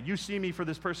I've made. You see me for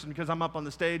this person because I'm up on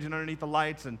the stage and underneath the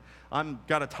lights and I've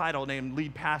got a title named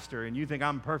lead pastor and you think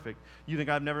I'm perfect. You think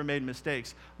I've never made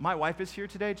mistakes. My wife is here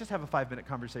today. Just have a 5-minute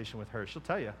conversation with her. She'll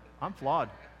tell you, I'm flawed.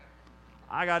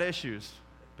 I got issues,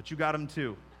 but you got them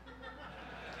too.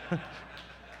 That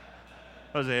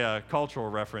was a cultural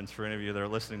reference for any of you that are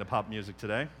listening to pop music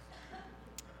today.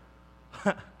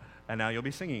 And now you'll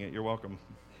be singing it. You're welcome.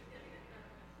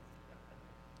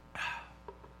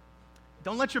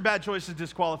 Don't let your bad choices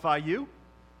disqualify you.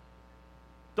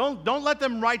 Don't let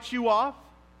them write you off.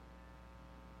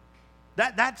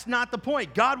 That's not the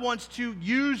point. God wants to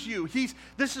use you.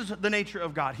 This is the nature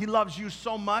of God. He loves you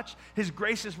so much. His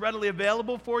grace is readily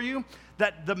available for you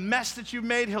that the mess that you've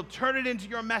made, he'll turn it into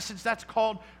your message. That's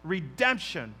called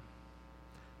redemption.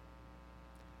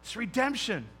 It's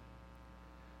redemption.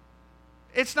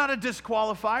 It's not a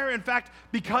disqualifier. In fact,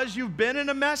 because you've been in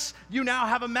a mess, you now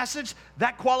have a message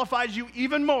that qualifies you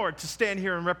even more to stand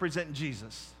here and represent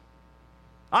Jesus.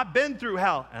 I've been through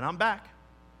hell, and I'm back.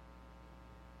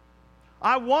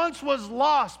 I once was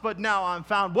lost, but now I'm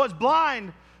found. Was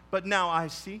blind, but now I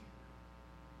see.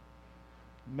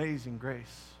 Amazing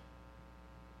grace.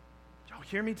 Did y'all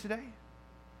hear me today?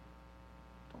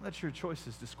 Don't let your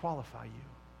choices disqualify you.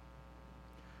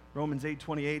 Romans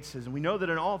 8:28 says, and we know that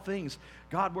in all things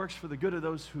God works for the good of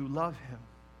those who love him,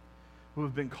 who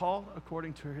have been called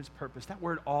according to his purpose. That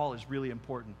word all is really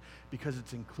important because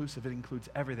it's inclusive. It includes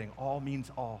everything. All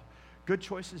means all. Good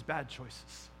choices, bad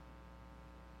choices.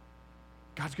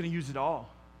 God's going to use it all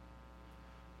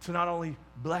to not only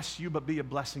bless you, but be a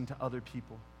blessing to other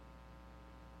people.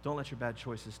 Don't let your bad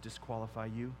choices disqualify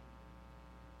you.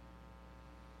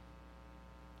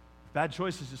 Bad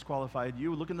choices disqualified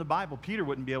you. Look in the Bible. Peter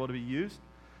wouldn't be able to be used.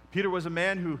 Peter was a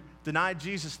man who denied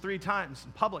Jesus 3 times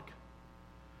in public.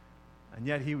 And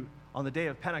yet he, on the day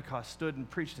of Pentecost, stood and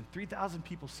preached, and 3,000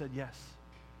 people said yes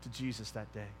to Jesus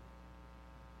that day.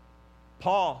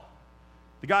 Paul,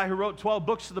 the guy who wrote 12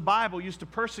 books of the Bible, used to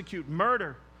persecute,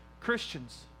 murder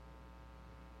Christians.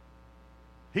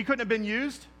 He couldn't have been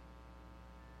used.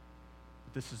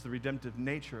 But this is the redemptive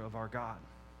nature of our God.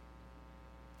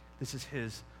 This is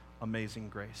his amazing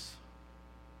grace.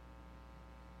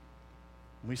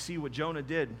 We see what Jonah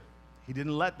did. He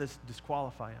didn't let this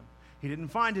disqualify him. He didn't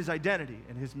find his identity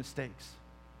in his mistakes.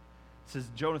 It says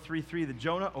Jonah 3:3 that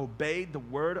Jonah obeyed the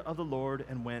word of the Lord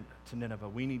and went to Nineveh.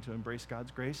 We need to embrace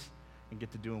God's grace and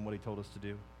get to doing what he told us to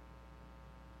do.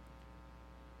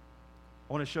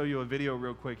 I want to show you a video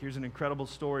real quick. Here's an incredible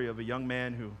story of a young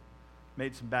man who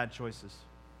made some bad choices.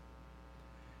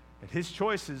 And his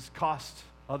choices cost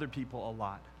other people a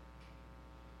lot.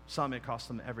 Some, it cost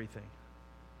them everything.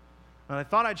 And I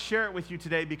thought I'd share it with you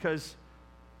today because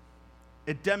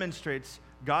it demonstrates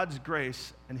God's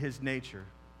grace and his nature,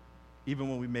 even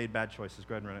when we made bad choices.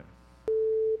 Go ahead and run it.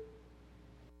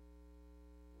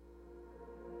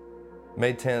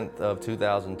 May 10th of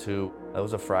 2002, It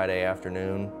was a Friday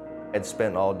afternoon. I'd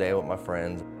spent all day with my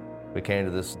friends. We came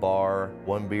to this bar.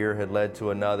 One beer had led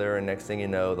to another, and next thing you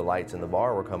know, the lights in the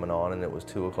bar were coming on, and it was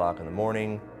 2 o'clock in the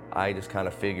morning. I just kind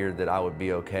of figured that I would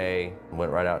be okay.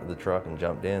 Went right out to the truck and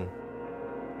jumped in.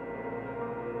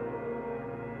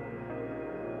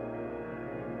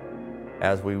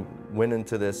 As we went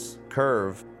into this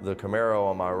curve, the Camaro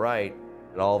on my right,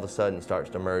 it all of a sudden starts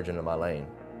to merge into my lane.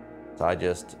 So I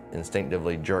just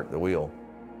instinctively jerked the wheel.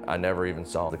 I never even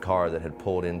saw the car that had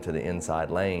pulled into the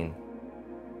inside lane.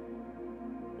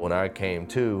 When I came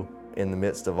to, in the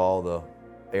midst of all the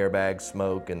airbag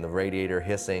smoke and the radiator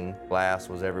hissing, glass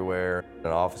was everywhere. An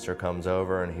officer comes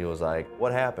over and he was like,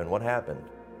 "What happened? What happened?"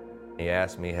 He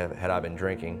asked me, had I been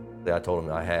drinking? I told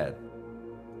him I had.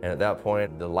 And at that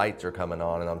point, the lights are coming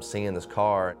on and I'm seeing this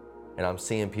car and I'm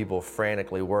seeing people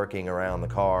frantically working around the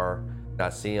car. And I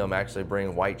see them actually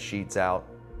bring white sheets out.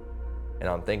 And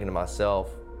I'm thinking to myself,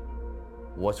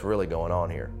 what's really going on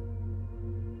here?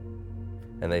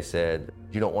 And they said,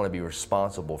 "You don't want to be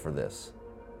responsible for this."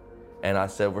 And I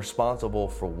said, "Responsible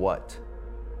for what?"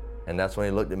 And that's when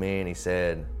he looked at me and he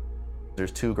said,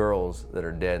 "There's 2 girls that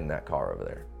are dead in that car over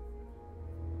there."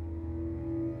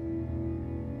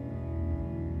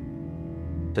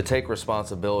 To take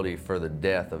responsibility for the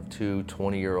death of 2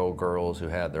 20-year-old girls who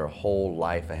had their whole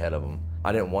life ahead of them,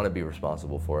 I didn't want to be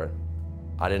responsible for it.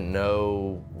 I didn't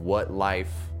know what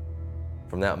life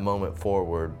from that moment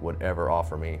forward would ever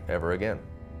offer me ever again.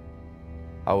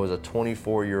 I was a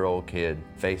 24-year-old kid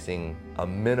facing a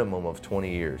minimum of 20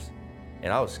 years,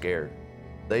 and I was scared.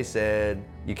 They said,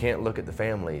 "You can't look at the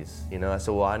families." I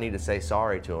said, "Well, I need to say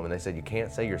sorry to them." And they said, "You can't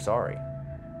say you're sorry."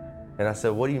 And I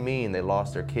said, "What do you mean they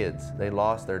lost their kids? They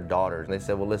lost their daughters." And they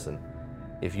said, "Well, listen,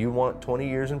 if you want 20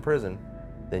 years in prison,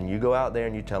 then you go out there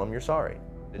and you tell them you're sorry.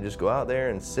 And just go out there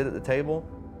and sit at the table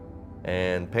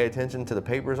and pay attention to the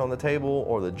papers on the table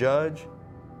or the judge."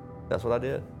 That's what I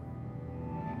did.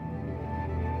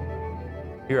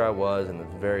 Here I was in this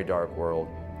very dark world,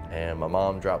 and my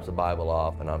mom drops the Bible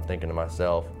off, and I'm thinking to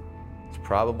myself, it's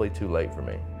probably too late for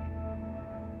me.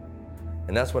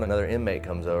 And that's when another inmate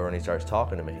comes over and he starts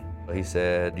talking to me. He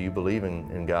said, "Do you believe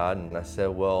in God?" And I said,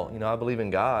 "Well, I believe in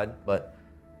God, but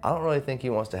I don't really think he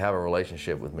wants to have a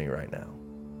relationship with me right now."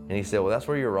 And he said, "Well, that's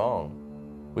where you're wrong."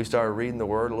 We started reading the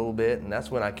word a little bit, and that's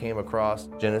when I came across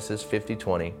Genesis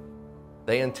 50:20.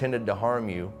 They intended to harm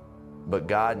you, but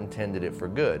God intended it for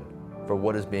good, for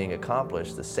what is being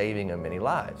accomplished, the saving of many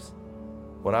lives.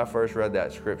 When I first read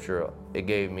that scripture, it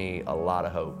gave me a lot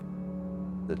of hope.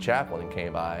 The chaplain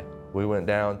came by. We went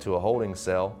down to a holding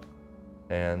cell,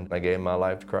 and I gave my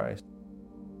life to Christ.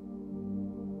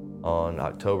 On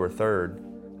October 3rd,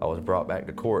 I was brought back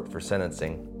to court for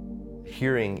sentencing.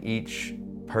 Hearing each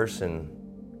person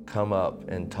come up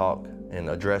and talk and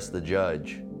address the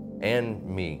judge and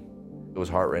me, it was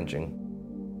heart-wrenching.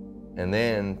 And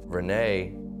then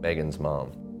Renee, Megan's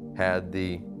mom, had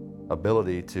the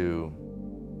ability to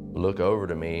look over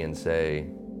to me and say,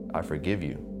 "I forgive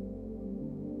you."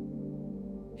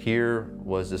 Here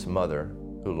was this mother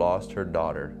who lost her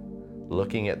daughter,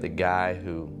 looking at the guy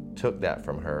who took that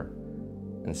from her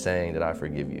and saying that I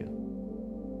forgive you.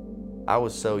 I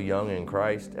was so young in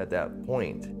Christ at that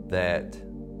point that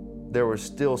there was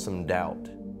still some doubt.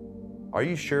 Are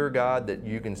you sure, God, that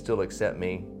you can still accept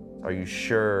me? Are you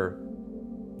sure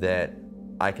that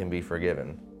I can be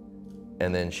forgiven?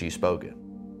 And then she spoke it.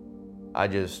 I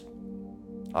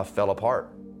fell apart.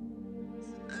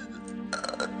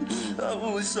 I'm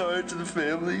really sorry to the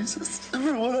families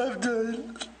for what I've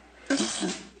done.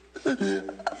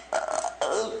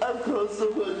 I've caused so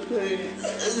much pain.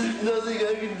 There's nothing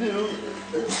I can do.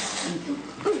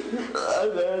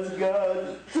 I've asked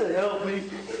God to help me,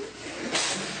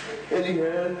 and He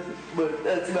has, but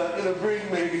that's not going to bring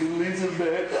Megan and Lisa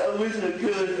back. I wish I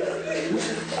could.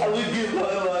 I would give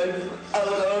my life. I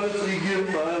would honestly give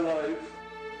my life.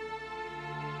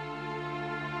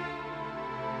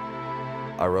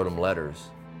 I wrote them letters,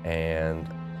 and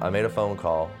I made a phone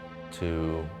call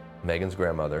to Megan's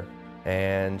grandmother,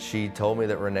 and she told me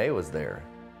that Renee was there.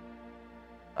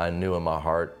 I knew in my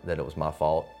heart that it was my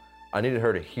fault. I needed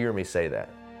her to hear me say that.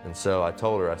 And so I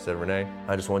told her, I said, "Renee,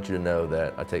 I just want you to know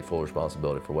that I take full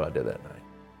responsibility for what I did that night."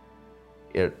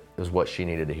 It was what she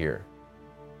needed to hear.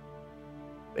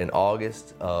 In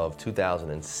August of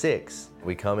 2006,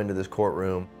 we come into this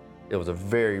courtroom. It was a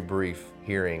very brief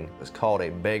hearing. It's called a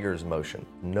beggar's motion.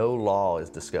 No law is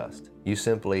discussed. You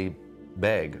simply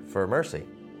beg for mercy.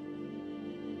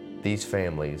 These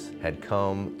families had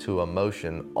come to a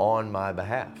motion on my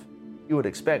behalf. You would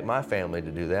expect my family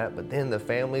to do that, but then the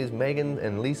families, Megan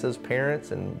and Lisa's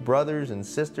parents and brothers and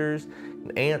sisters,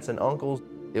 and aunts and uncles,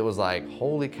 it was like,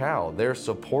 holy cow, they're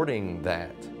supporting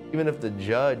that. Even if the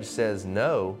judge says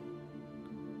no,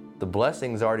 the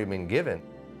blessing's already been given.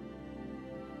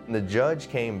 And the judge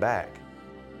came back.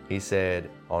 He said,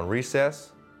 on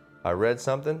recess, I read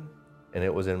something, and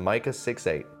it was in Micah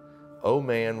 6:8. O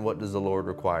man, what does the Lord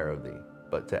require of thee?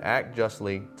 But to act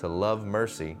justly, to love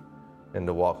mercy, and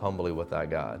to walk humbly with thy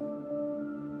God.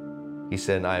 He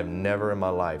said, I have never in my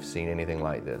life seen anything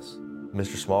like this.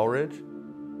 Mr. Smallridge,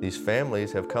 these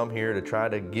families have come here to try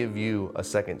to give you a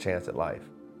second chance at life.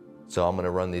 So I'm going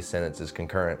to run these sentences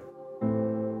concurrent.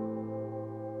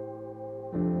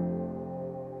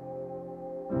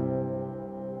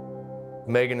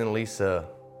 Megan and Lisa,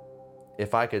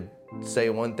 if I could say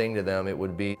one thing to them, it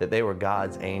would be that they were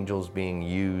God's angels being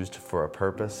used for a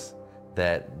purpose,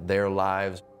 that their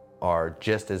lives are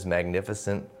just as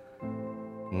magnificent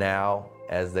now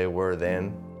as they were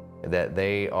then, that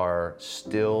they are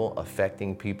still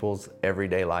affecting people's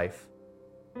everyday life.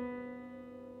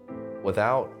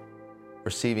 Without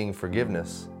receiving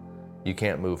forgiveness, you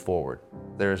can't move forward.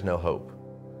 There is no hope.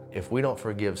 If we don't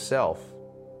forgive self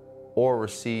or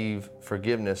receive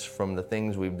forgiveness from the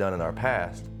things we've done in our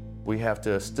past, we have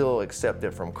to still accept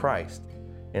it from Christ,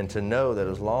 and to know that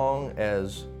as long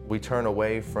as we turn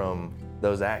away from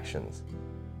those actions,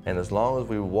 and as long as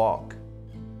we walk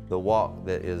the walk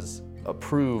that is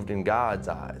approved in God's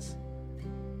eyes,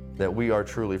 that we are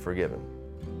truly forgiven.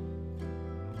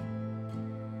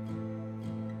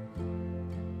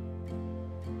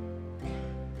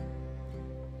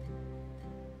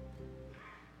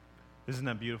 Isn't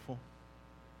that beautiful?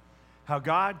 How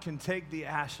God can take the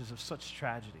ashes of such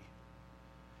tragedy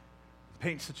and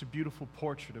paint such a beautiful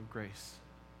portrait of grace.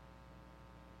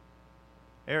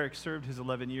 Eric served his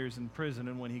 11 years in prison,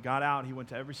 and when he got out, he went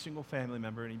to every single family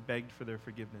member and he begged for their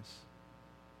forgiveness.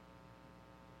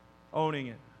 Owning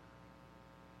it,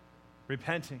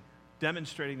 repenting,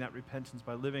 demonstrating that repentance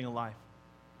by living a life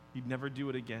he'd never do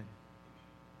it again.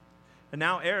 And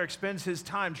now Eric spends his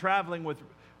time traveling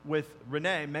with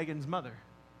Renee, Megan's mother.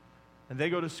 And they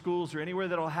go to schools or anywhere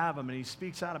that'll have him, and he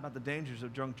speaks out about the dangers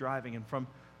of drunk driving. And from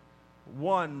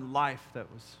one life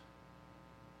that was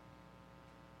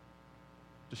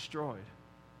destroyed,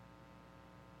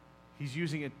 he's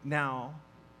using it now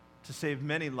to save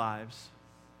many lives.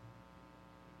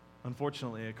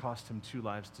 Unfortunately, it cost him 2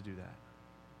 lives to do that.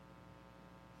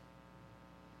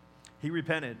 He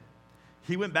repented.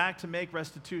 He went back to make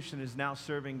restitution and is now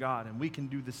serving God, and we can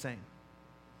do the same.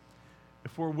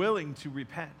 If we're willing to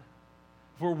repent,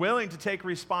 if we're willing to take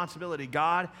responsibility,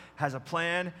 God has a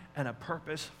plan and a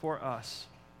purpose for us.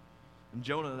 And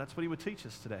Jonah, that's what he would teach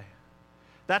us today.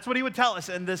 That's what he would tell us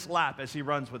in this lap as he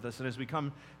runs with us. And as we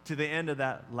come to the end of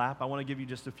that lap, I want to give you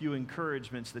just a few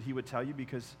encouragements that he would tell you,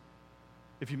 because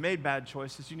if you made bad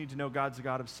choices, you need to know God's a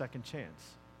God of second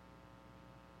chance.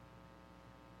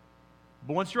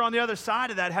 But once you're on the other side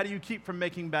of that, how do you keep from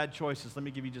making bad choices? Let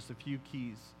me give you just a few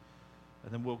keys,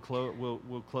 and then we'll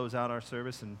close out our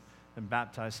service and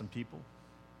baptize some people.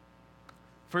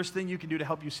 First thing you can do to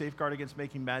help you safeguard against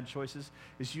making bad choices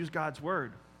is use God's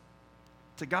word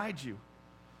to guide you.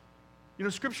 You know,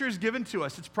 Scripture is given to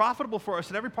us. It's profitable for us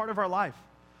in every part of our life,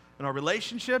 in our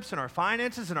relationships, in our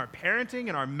finances, in our parenting,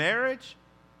 in our marriage,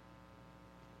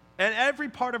 and every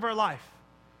part of our life.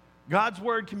 God's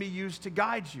word can be used to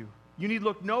guide you. You need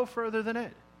look no further than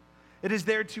it. It is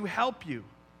there to help you.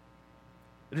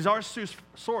 It is our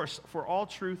source for all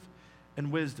truth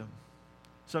and wisdom.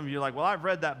 Some of you are like, well, I've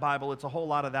read that Bible. It's a whole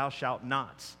lot of thou shalt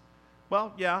nots.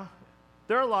 Well, yeah,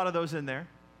 there are a lot of those in there.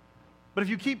 But if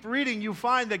you keep reading, you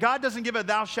find that God doesn't give a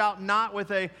thou shalt not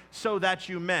with a so that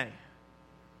you may.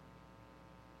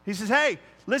 He says, hey,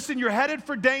 listen, you're headed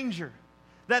for danger.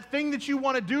 That thing that you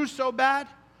want to do so bad,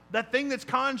 that thing that's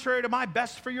contrary to my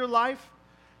best for your life,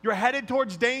 you're headed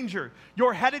towards danger.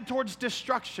 You're headed towards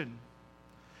destruction.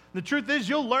 The truth is,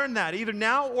 you'll learn that either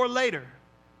now or later.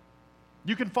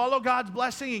 You can follow God's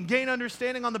blessing and gain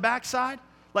understanding on the backside,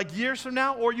 like years from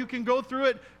now, or you can go through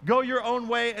it, go your own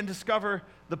way, and discover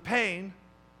the pain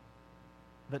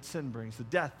that sin brings, the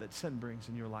death that sin brings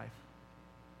in your life.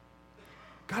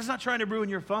 God's not trying to ruin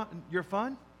your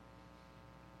fun.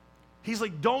 He's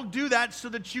like, don't do that so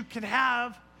that you can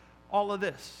have all of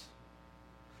this.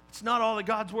 It's not all that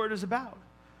God's word is about.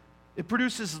 It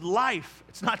produces life.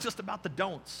 It's not just about the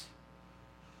don'ts.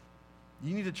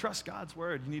 You need to trust God's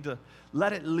word. You need to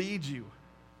let it lead you.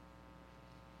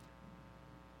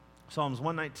 Psalms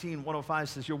 119, 105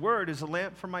 says, your word is a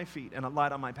lamp for my feet and a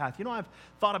light on my path. You know, I've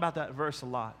thought about that verse a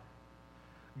lot.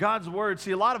 God's word,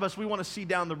 see, a lot of us, we want to see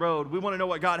down the road. We want to know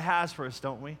what God has for us,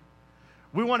 don't we?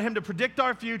 We want him to predict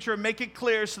our future and make it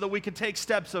clear so that we can take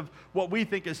steps of what we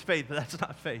think is faith. But that's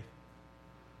not faith.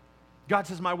 God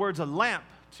says, my word's a lamp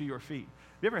to your feet.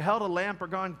 Have you ever held a lamp or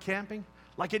gone camping?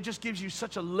 Like, it just gives you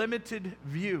such a limited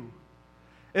view.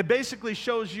 It basically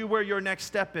shows you where your next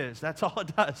step is. That's all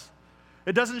it does.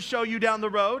 It doesn't show you down the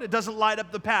road. It doesn't light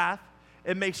up the path.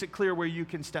 It makes it clear where you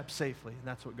can step safely. And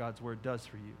that's what God's word does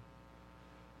for you.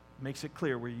 It makes it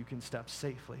clear where you can step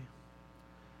safely.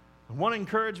 And one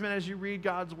encouragement as you read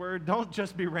God's word, don't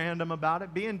just be random about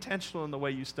it. Be intentional in the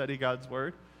way you study God's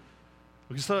word.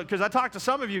 Because I talked to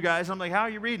some of you guys, I'm like, how are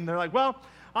you reading? They're like, well,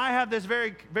 I have this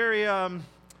very,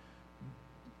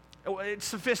 it's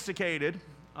sophisticated.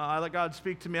 I let God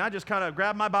speak to me. I just kind of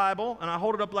grab my Bible and I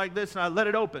hold it up like this and I let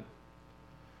it open.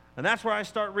 And that's where I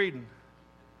start reading.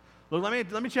 Look,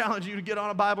 let me challenge you to get on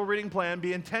a Bible reading plan.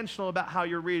 Be intentional about how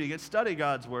you're reading it. Study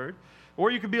God's word. Or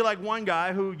you could be like one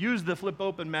guy who used the flip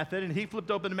open method, and he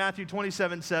flipped open to Matthew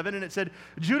 27:7, and it said,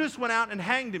 Judas went out and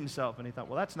hanged himself. And he thought,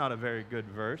 well, that's not a very good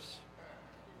verse.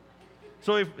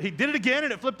 So he did it again,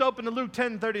 and it flipped open to Luke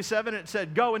 10:37, and it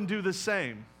said, go and do the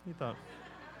same. He thought,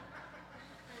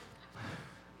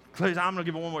 I'm going to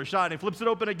give it one more shot. And he flips it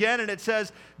open again, and it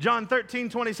says, John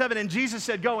 13:27, and Jesus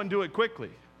said, go and do it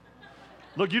quickly.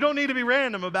 Look, you don't need to be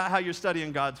random about how you're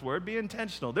studying God's word. Be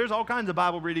intentional. There's all kinds of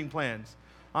Bible reading plans.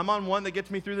 I'm on one that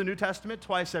gets me through the New Testament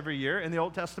twice every year and the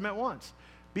Old Testament once.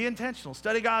 Be intentional.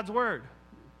 Study God's word.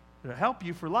 It'll help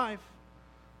you for life.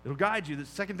 It'll guide you. The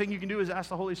second thing you can do is ask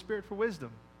the Holy Spirit for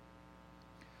wisdom.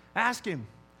 Ask him.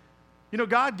 You know,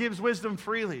 God gives wisdom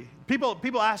freely.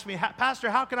 People ask me,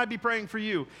 Pastor, how can I be praying for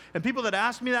you? And people that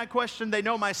ask me that question, they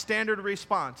know my standard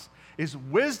response is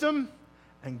wisdom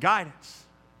and guidance.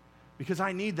 Because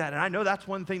I need that, and I know that's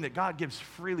one thing that God gives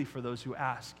freely for those who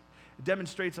ask. It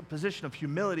demonstrates a position of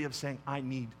humility of saying, I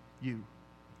need you.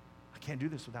 I can't do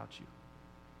this without you.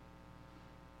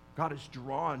 God is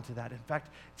drawn to that. In fact,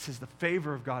 it says the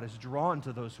favor of God is drawn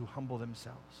to those who humble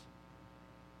themselves.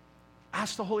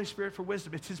 Ask the Holy Spirit for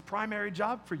wisdom. It's his primary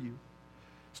job for you.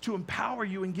 It's to empower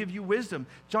you and give you wisdom.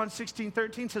 John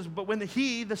 16:13 says, but when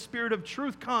the Spirit of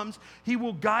truth comes, he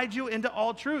will guide you into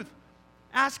all truth.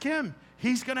 Ask him.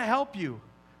 He's going to help you.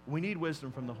 We need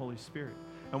wisdom from the Holy Spirit,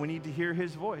 and we need to hear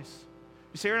his voice.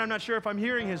 You say, Aaron, I'm not sure if I'm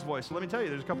hearing his voice. So let me tell you,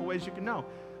 there's a couple ways you can know.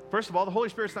 First of all, the Holy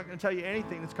Spirit's not going to tell you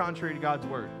anything that's contrary to God's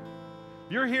word.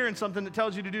 If you're hearing something that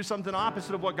tells you to do something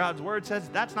opposite of what God's word says,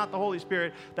 that's not the Holy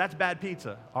Spirit. That's bad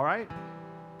pizza, all right?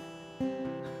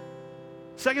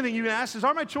 Second thing you can ask is,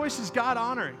 are my choices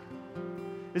God-honoring?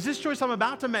 Is this choice I'm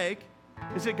about to make,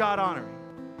 is it God-honoring?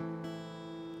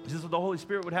 This is what the Holy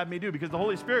Spirit would have me do, because the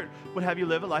Holy Spirit would have you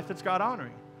live a life that's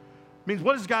God-honoring. It means,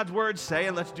 what does God's word say,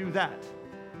 and let's do that.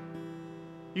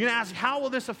 You can ask, how will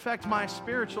this affect my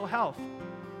spiritual health?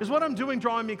 Is what I'm doing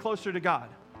drawing me closer to God?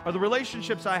 Are the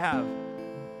relationships I have,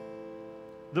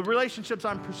 the relationships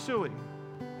I'm pursuing,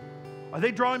 are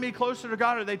they drawing me closer to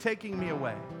God, or are they taking me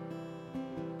away?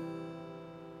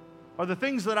 Are the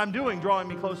things that I'm doing drawing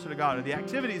me closer to God? Are the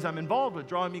activities I'm involved with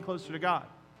drawing me closer to God?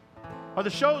 Are the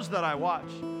shows that I watch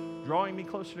drawing me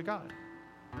closer to God?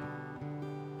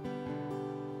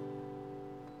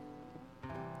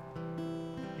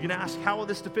 You can ask, how will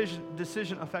this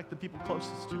decision affect the people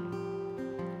closest to me?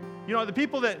 You know, the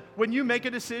people that, when you make a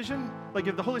decision, like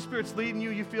if the Holy Spirit's leading you,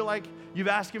 you feel like you've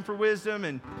asked him for wisdom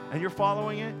and you're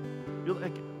following it, you're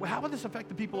like, well, how will this affect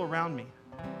the people around me?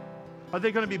 Are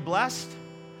they going to be blessed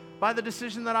by the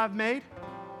decision that I've made?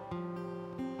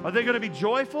 Are they going to be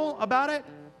joyful about it?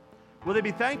 Will they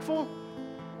be thankful?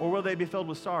 Or will they be filled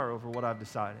with sorrow over what I've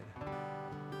decided?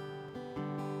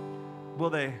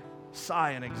 Will they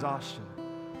sigh in exhaustion?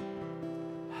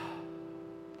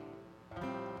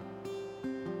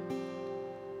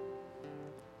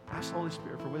 Ask the Holy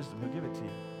Spirit for wisdom. He'll give it to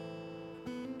you.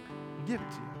 He'll give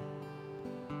it to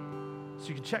you. So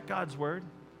you can check God's word.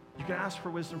 You can ask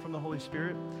for wisdom from the Holy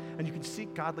Spirit. And you can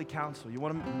seek godly counsel. You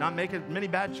want to not make many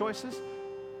bad choices?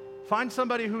 Find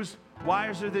somebody who's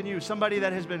wiser than you. Somebody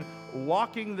that has been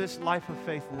walking this life of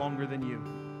faith longer than you.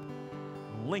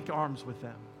 Link arms with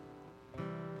them.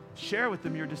 Share with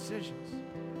them your decisions.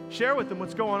 Share with them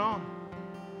what's going on.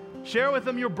 Share with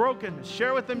them your brokenness.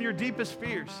 Share with them your deepest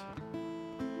fears.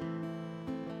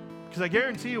 Because I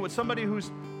guarantee you what somebody who's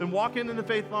been walking in the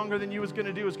faith longer than you is going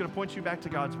to do is going to point you back to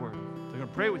God's word. They're going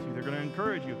to pray with you. They're going to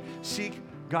encourage you. Seek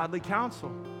godly counsel.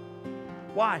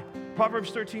 Why?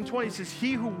 Proverbs 13:20 says,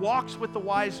 he who walks with the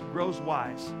wise grows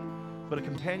wise, but a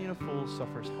companion of fools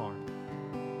suffers harm.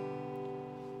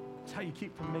 That's how you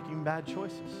keep from making bad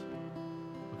choices.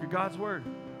 Look at God's word.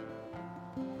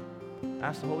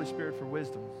 Ask the Holy Spirit for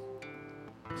wisdom.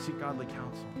 Seek godly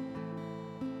counsel.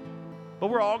 But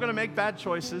we're all going to make bad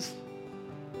choices.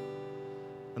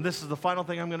 And this is the final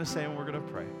thing I'm going to say, and we're going to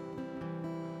pray.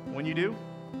 When you do,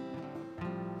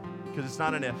 because it's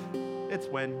not an if, it's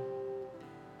when.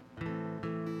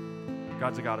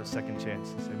 God's a God of second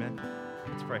chances. Amen?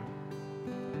 Let's pray.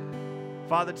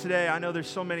 Father, today I know there's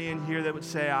so many in here that would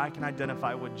say, I can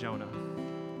identify with Jonah.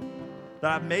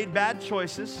 That I've made bad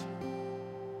choices,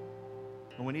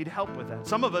 and we need help with that.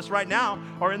 Some of us right now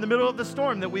are in the middle of the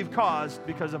storm that we've caused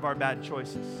because of our bad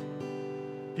choices.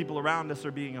 People around us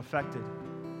are being affected.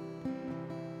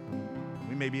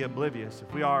 We may be oblivious.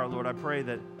 If we are, Lord, I pray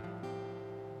that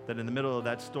in the middle of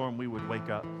that storm we would wake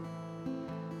up.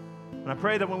 And I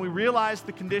pray that when we realize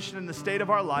the condition and the state of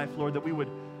our life, Lord, that we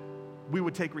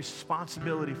would take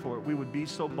responsibility for it. We would be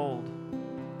so bold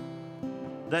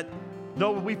that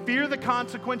though we fear the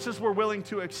consequences, we're willing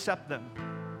to accept them.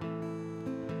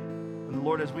 And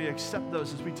Lord, as we accept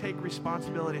those, as we take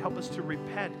responsibility, help us to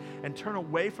repent and turn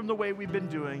away from the way we've been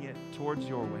doing it towards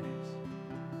your ways.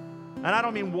 And I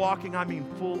don't mean walking, I mean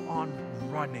full on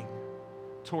running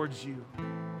towards you.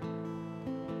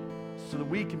 So that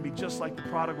we can be just like the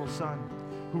prodigal son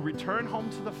who returned home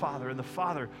to the Father, and the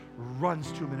Father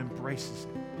runs to him and embraces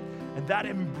him. And that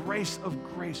embrace of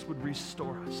grace would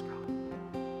restore us, God.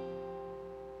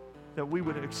 That we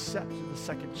would accept the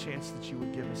second chance that you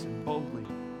would give us and boldly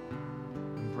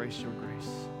embrace your grace.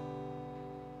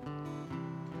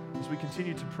 As we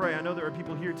continue to pray, I know there are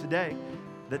people here today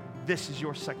that this is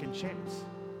your second chance.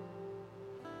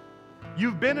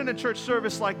 You've been in a church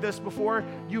service like this before.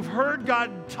 You've heard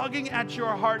God tugging at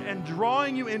your heart and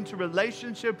drawing you into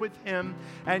relationship with Him,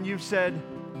 and you've said,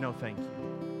 no, thank you.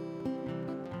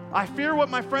 I fear what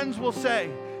my friends will say.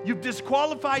 You've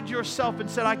disqualified yourself and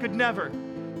said, I could never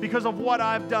because of what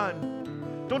I've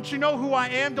done. Don't you know who I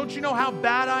am? Don't you know how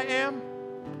bad I am?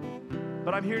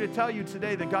 But I'm here to tell you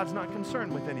today that God's not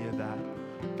concerned with any of that.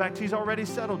 In fact, He's already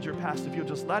settled your past. If you'll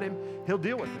just let Him, He'll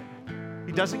deal with it.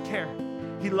 He doesn't care.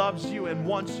 He loves you and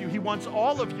wants you. He wants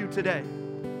all of you today.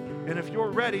 And if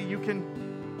you're ready, you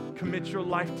can commit your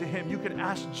life to Him. You can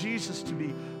ask Jesus to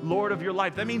be Lord of your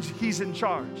life. That means He's in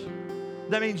charge.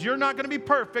 That means you're not going to be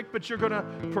perfect, but you're going to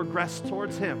progress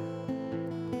towards Him.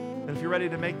 And if you're ready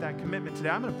to make that commitment today,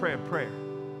 I'm going to pray a prayer.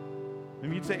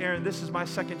 Maybe you'd say, Aaron, this is my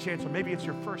second chance, or maybe it's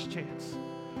your first chance,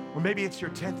 or maybe it's your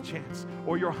 10th chance,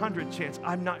 or your 100th chance.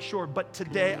 I'm not sure, but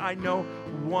today I know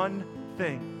one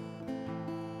thing.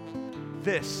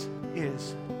 This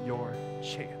is your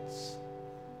chance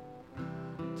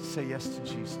to say yes to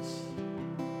Jesus.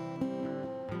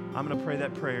 I'm going to pray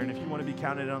that prayer, and if you want to be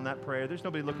counted on that prayer, there's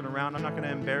nobody looking around. I'm not going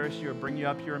to embarrass you or bring you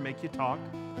up here and make you talk.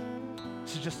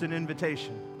 This is just an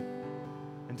invitation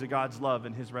into God's love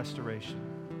and His restoration.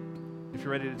 If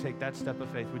you're ready to take that step of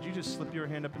faith, would you just slip your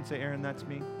hand up and say, Aaron, that's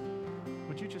me?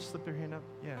 Would you just slip your hand up?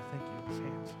 Yeah, thank you. His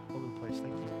hands all over the place.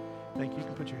 Thank you. Thank you. You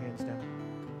can put your hands down.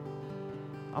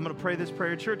 I'm going to pray this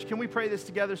prayer. Church, can we pray this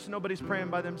together so nobody's praying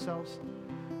by themselves?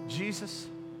 Jesus,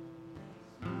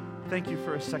 thank you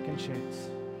for a second chance.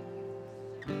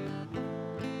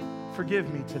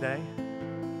 Forgive me today.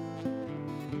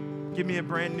 Give me a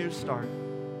brand new start.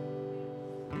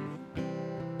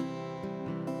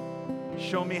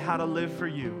 Show me how to live for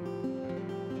you.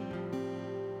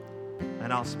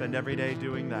 And I'll spend every day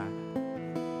doing that.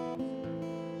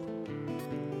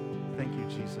 Thank you,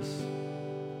 Jesus.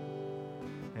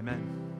 Amen.